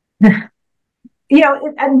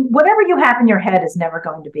whatever you have in your head is never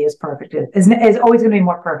going to be as perfect. Is always going to be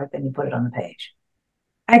more perfect than you put it on the page.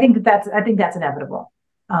 I think that's inevitable.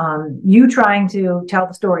 You trying to tell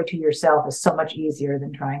the story to yourself is so much easier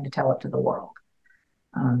than trying to tell it to the world.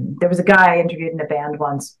 There was a guy I interviewed in a band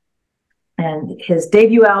once, and his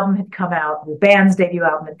debut album had come out, the band's debut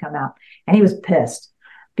album had come out, and he was pissed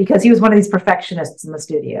because he was one of these perfectionists in the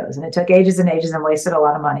studios, and it took ages and ages and wasted a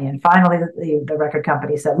lot of money. And finally, the record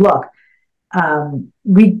company said, look,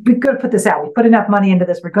 we could put this out. We put enough money into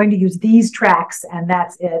this. We're going to use these tracks, and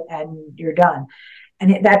that's it, and you're done.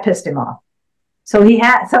 And that pissed him off. So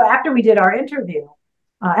after we did our interview,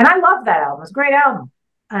 and I loved that album. It was a great album.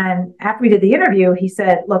 And after we did the interview, he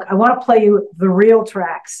said, look, I want to play you the real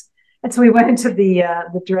tracks. And so we went into the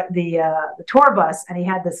tour bus, and he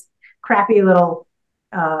had this crappy little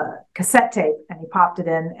cassette tape, and he popped it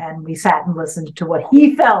in, and we sat and listened to what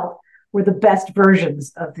he felt were the best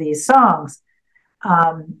versions of these songs.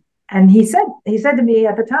 And he said to me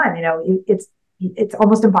at the time, it's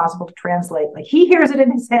almost impossible to translate. Like, he hears it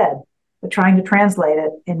in his head, but trying to translate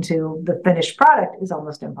it into the finished product is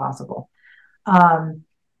almost impossible.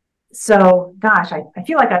 So, gosh, I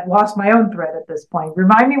feel like I've lost my own thread at this point.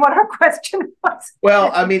 Remind me what our question was.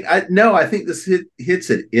 Well, I mean, I think this hits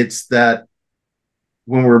it. It's that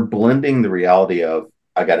when we're blending the reality of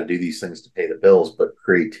I got to do these things to pay the bills, but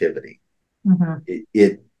creativity,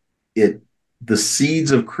 the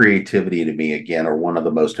seeds of creativity to me, again, are one of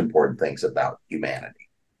the most important things about humanity.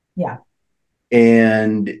 Yeah.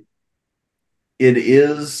 And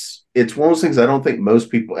it's one of those things I don't think most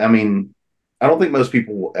people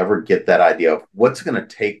will ever get that idea of what's going to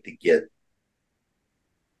take to get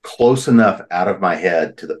close enough out of my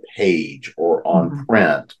head to the page or on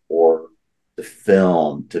print or the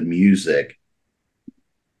film to music,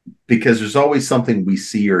 because there's always something we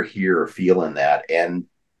see or hear or feel in that. And,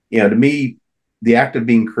 to me, the act of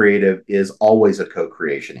being creative is always a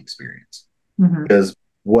co-creation experience, because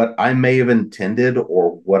what I may have intended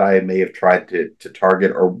or what I may have tried to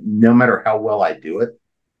target, or no matter how well I do it,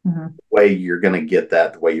 the way you're going to get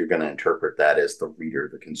that, the way you're going to interpret that as the reader,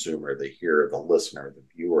 the consumer, the hearer, the listener, the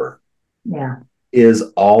viewer, is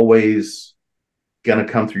always going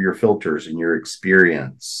to come through your filters and your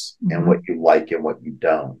experience and what you like and what you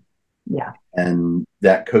don't. Yeah. And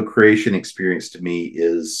that co-creation experience to me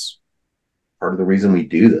is part of the reason we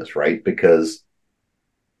do this, right? Because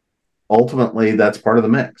ultimately that's part of the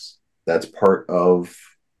mix. That's part of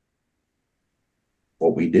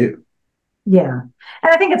what we do. Yeah.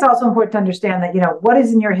 And I think it's also important to understand that, what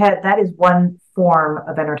is in your head, that is one form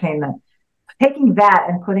of entertainment. Taking that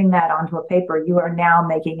and putting that onto a paper, you are now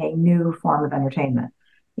making a new form of entertainment.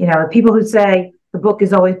 People who say, the book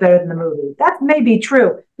is always better than the movie. That may be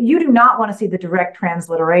true, but you do not want to see the direct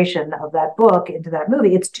transliteration of that book into that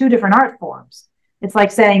movie. It's two different art forms. It's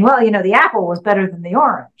like saying, well, the apple was better than the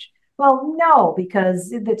orange. Well, no,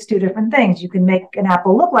 because it's two different things. You can make an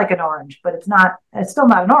apple look like an orange, but it's still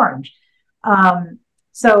not an orange.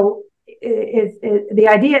 So the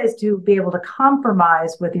idea is to be able to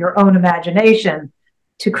compromise with your own imagination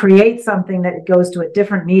to create something that goes to a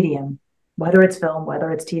different medium, whether it's film,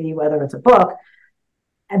 whether it's TV, whether it's a book,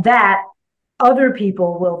 and that other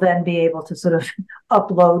people will then be able to sort of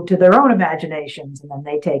upload to their own imaginations, and then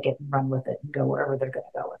they take it and run with it and go wherever they're going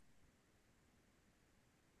to go with it.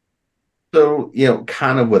 So,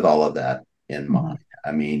 kind of with all of that in mind,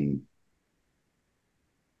 I mean,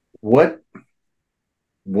 what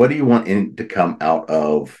do you want to come out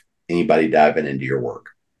of anybody diving into your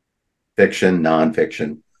work? Fiction,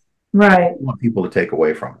 nonfiction? Right. What do you want people to take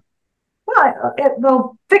away from it?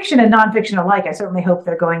 Well, fiction and nonfiction alike, I certainly hope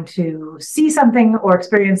they're going to see something or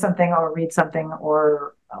experience something or read something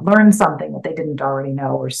or learn something that they didn't already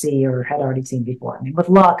know or see or had already seen before. I mean, with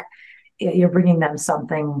luck, you're bringing them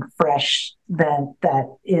something fresh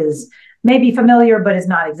that is maybe familiar, but is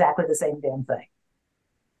not exactly the same damn thing.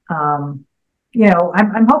 I'm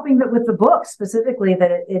hoping that with the book specifically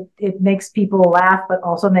that it makes people laugh, but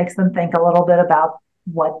also makes them think a little bit about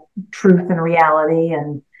what truth and reality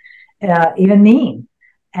and even mean,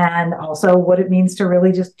 and also what it means to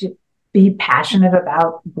really just be passionate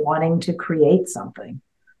about wanting to create something.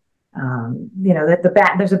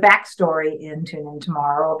 There's a backstory in Tune In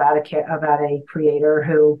Tomorrow about a creator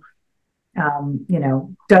who,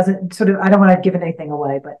 doesn't sort of. I don't want to give anything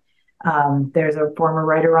away, but there's a former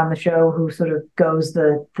writer on the show who sort of goes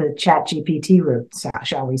the Chat GPT route,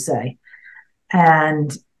 shall we say,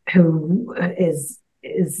 and who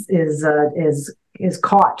is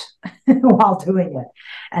caught while doing it,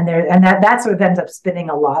 and that sort of ends up spinning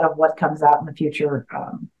a lot of what comes out in the future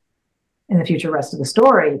rest of the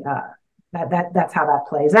story. That's how that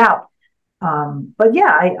plays out. But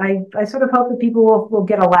yeah, I sort of hope that people will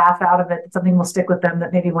get a laugh out of it, that something will stick with them,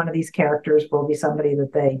 that maybe one of these characters will be somebody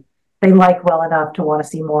that they like well enough to want to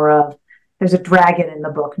see more of. There's a dragon in the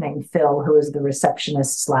book named Phil, who is the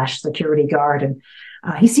receptionist / security guard, and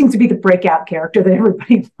he seems to be the breakout character that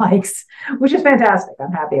everybody likes, which is fantastic.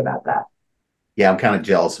 I'm happy about that. Yeah, I'm kind of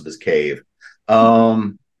jealous of his cave.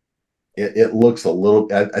 It looks a little.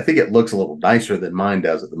 I think it looks a little nicer than mine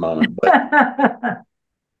does at the moment. But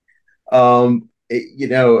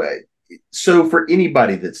so for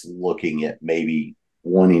anybody that's looking at maybe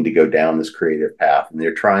wanting to go down this creative path and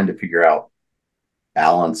they're trying to figure out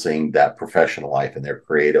balancing that professional life and their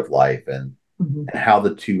creative life and how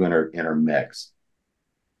the two intermix.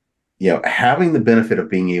 Having the benefit of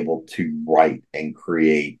being able to write and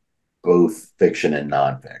create both fiction and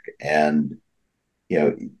nonfic, and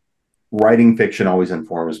writing fiction always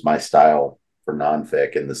informs my style for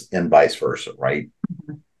nonfic, and vice versa, right?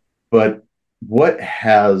 But what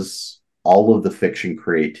has all of the fiction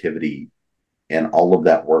creativity and all of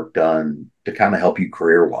that work done to kind of help you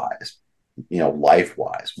career wise, life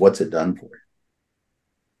wise? What's it done for you?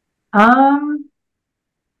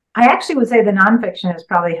 I actually would say the nonfiction has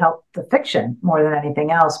probably helped the fiction more than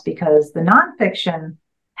anything else, because the nonfiction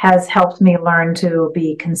has helped me learn to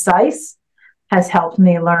be concise, has helped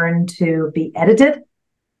me learn to be edited,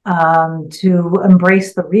 to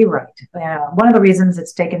embrace the rewrite. One of the reasons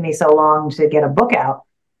it's taken me so long to get a book out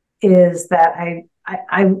is that I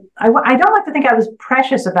don't like to think I was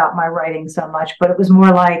precious about my writing so much, but it was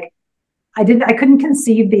more like I couldn't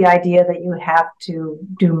conceive the idea that you have to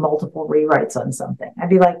do multiple rewrites on something. I'd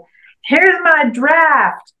be like, here's my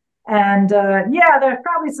draft. And there's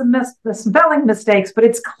probably some spelling mistakes, but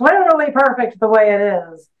it's clearly perfect the way it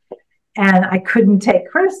is. And I couldn't take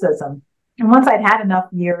criticism. And once I'd had enough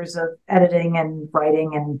years of editing and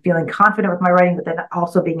writing and feeling confident with my writing, but then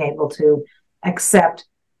also being able to accept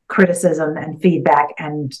criticism and feedback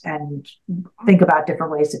and think about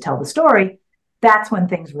different ways to tell the story, that's when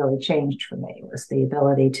things really changed for me, was the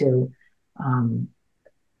ability to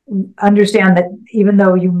understand that even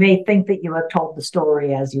though you may think that you have told the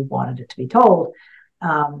story as you wanted it to be told,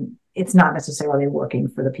 it's not necessarily working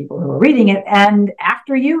for the people who are reading it. And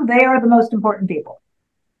after you, they are the most important people.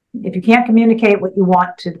 If you can't communicate what you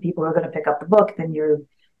want to the people who are going to pick up the book, then you're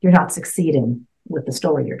not succeeding with the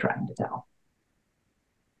story you're trying to tell.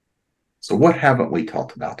 So what haven't we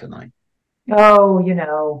talked about tonight? Oh,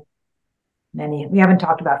 many. We haven't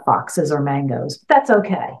talked about foxes or mangoes, but that's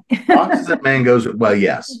okay. Foxes and mangoes, well,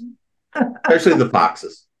 yes. Especially the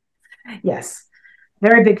foxes. Yes.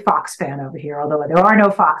 Very big fox fan over here, although there are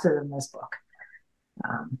no foxes in this book.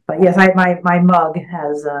 But yes, my mug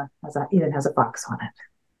even has a fox on it.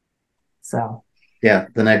 So Yeah,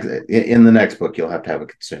 the next in the next book, you'll have to have a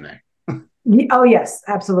kitsune. oh yes,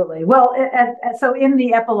 absolutely. Well, so in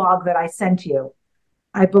the epilogue that I sent you,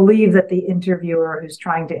 I believe that the interviewer who's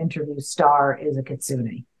trying to interview Star is a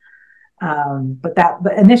kitsune. But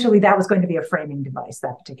initially that was going to be a framing device,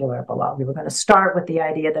 that particular epilogue. We were going to start with the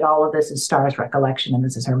idea that all of this is Star's recollection and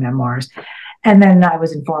this is her memoirs. And then I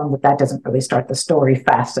was informed that that doesn't really start the story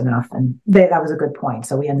fast enough. And that was a good point.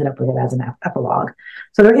 So we ended up with it as an epilogue.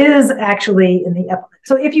 So there is actually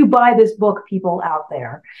so if you buy this book, people out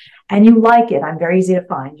there, and you like it, I'm very easy to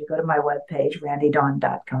find. You go to my webpage,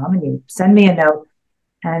 randeedawn.com, and you send me a note.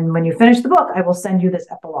 And when you finish the book, I will send you this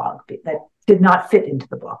epilogue that did not fit into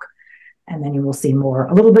the book. And then you will see a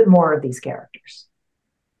little bit more of these characters.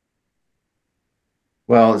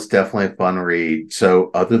 Well, it's definitely a fun read.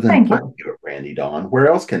 So, other than Thank finding you. you at Randee Dawn, where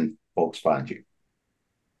else can folks find you?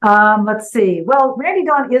 Let's see. Well, Randee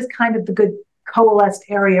Dawn is kind of the good coalesced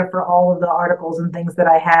area for all of the articles and things that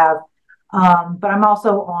I have. But I'm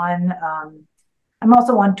also on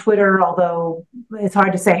Twitter, although it's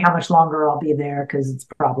hard to say how much longer I'll be there because it's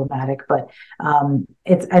problematic. But I'm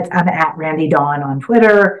at Randee Dawn on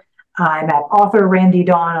Twitter. I'm at author Randee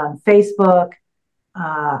Dawn on Facebook.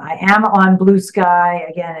 I am on Blue Sky.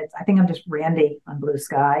 Again, I think I'm just Randee on Blue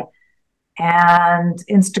Sky and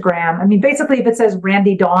Instagram. I mean, basically, if it says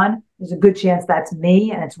Randee Dawn, there's a good chance that's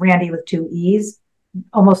me, and it's Randee with two E's.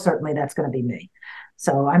 Almost certainly that's going to be me.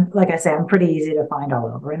 So like I say, I'm pretty easy to find all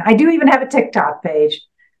over. And I do even have a TikTok page.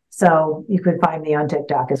 So you could find me on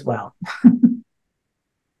TikTok as well.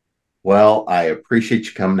 Well, I appreciate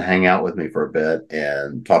you coming to hang out with me for a bit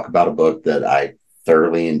and talk about a book that I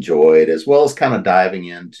thoroughly enjoyed, as well as kind of diving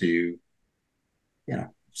into,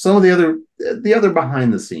 some of the other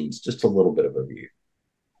behind the scenes, just a little bit of a view.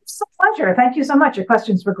 It's a pleasure. Thank you so much. Your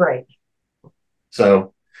questions were great.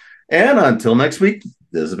 So, and until next week,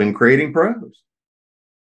 this has been Creating Pros.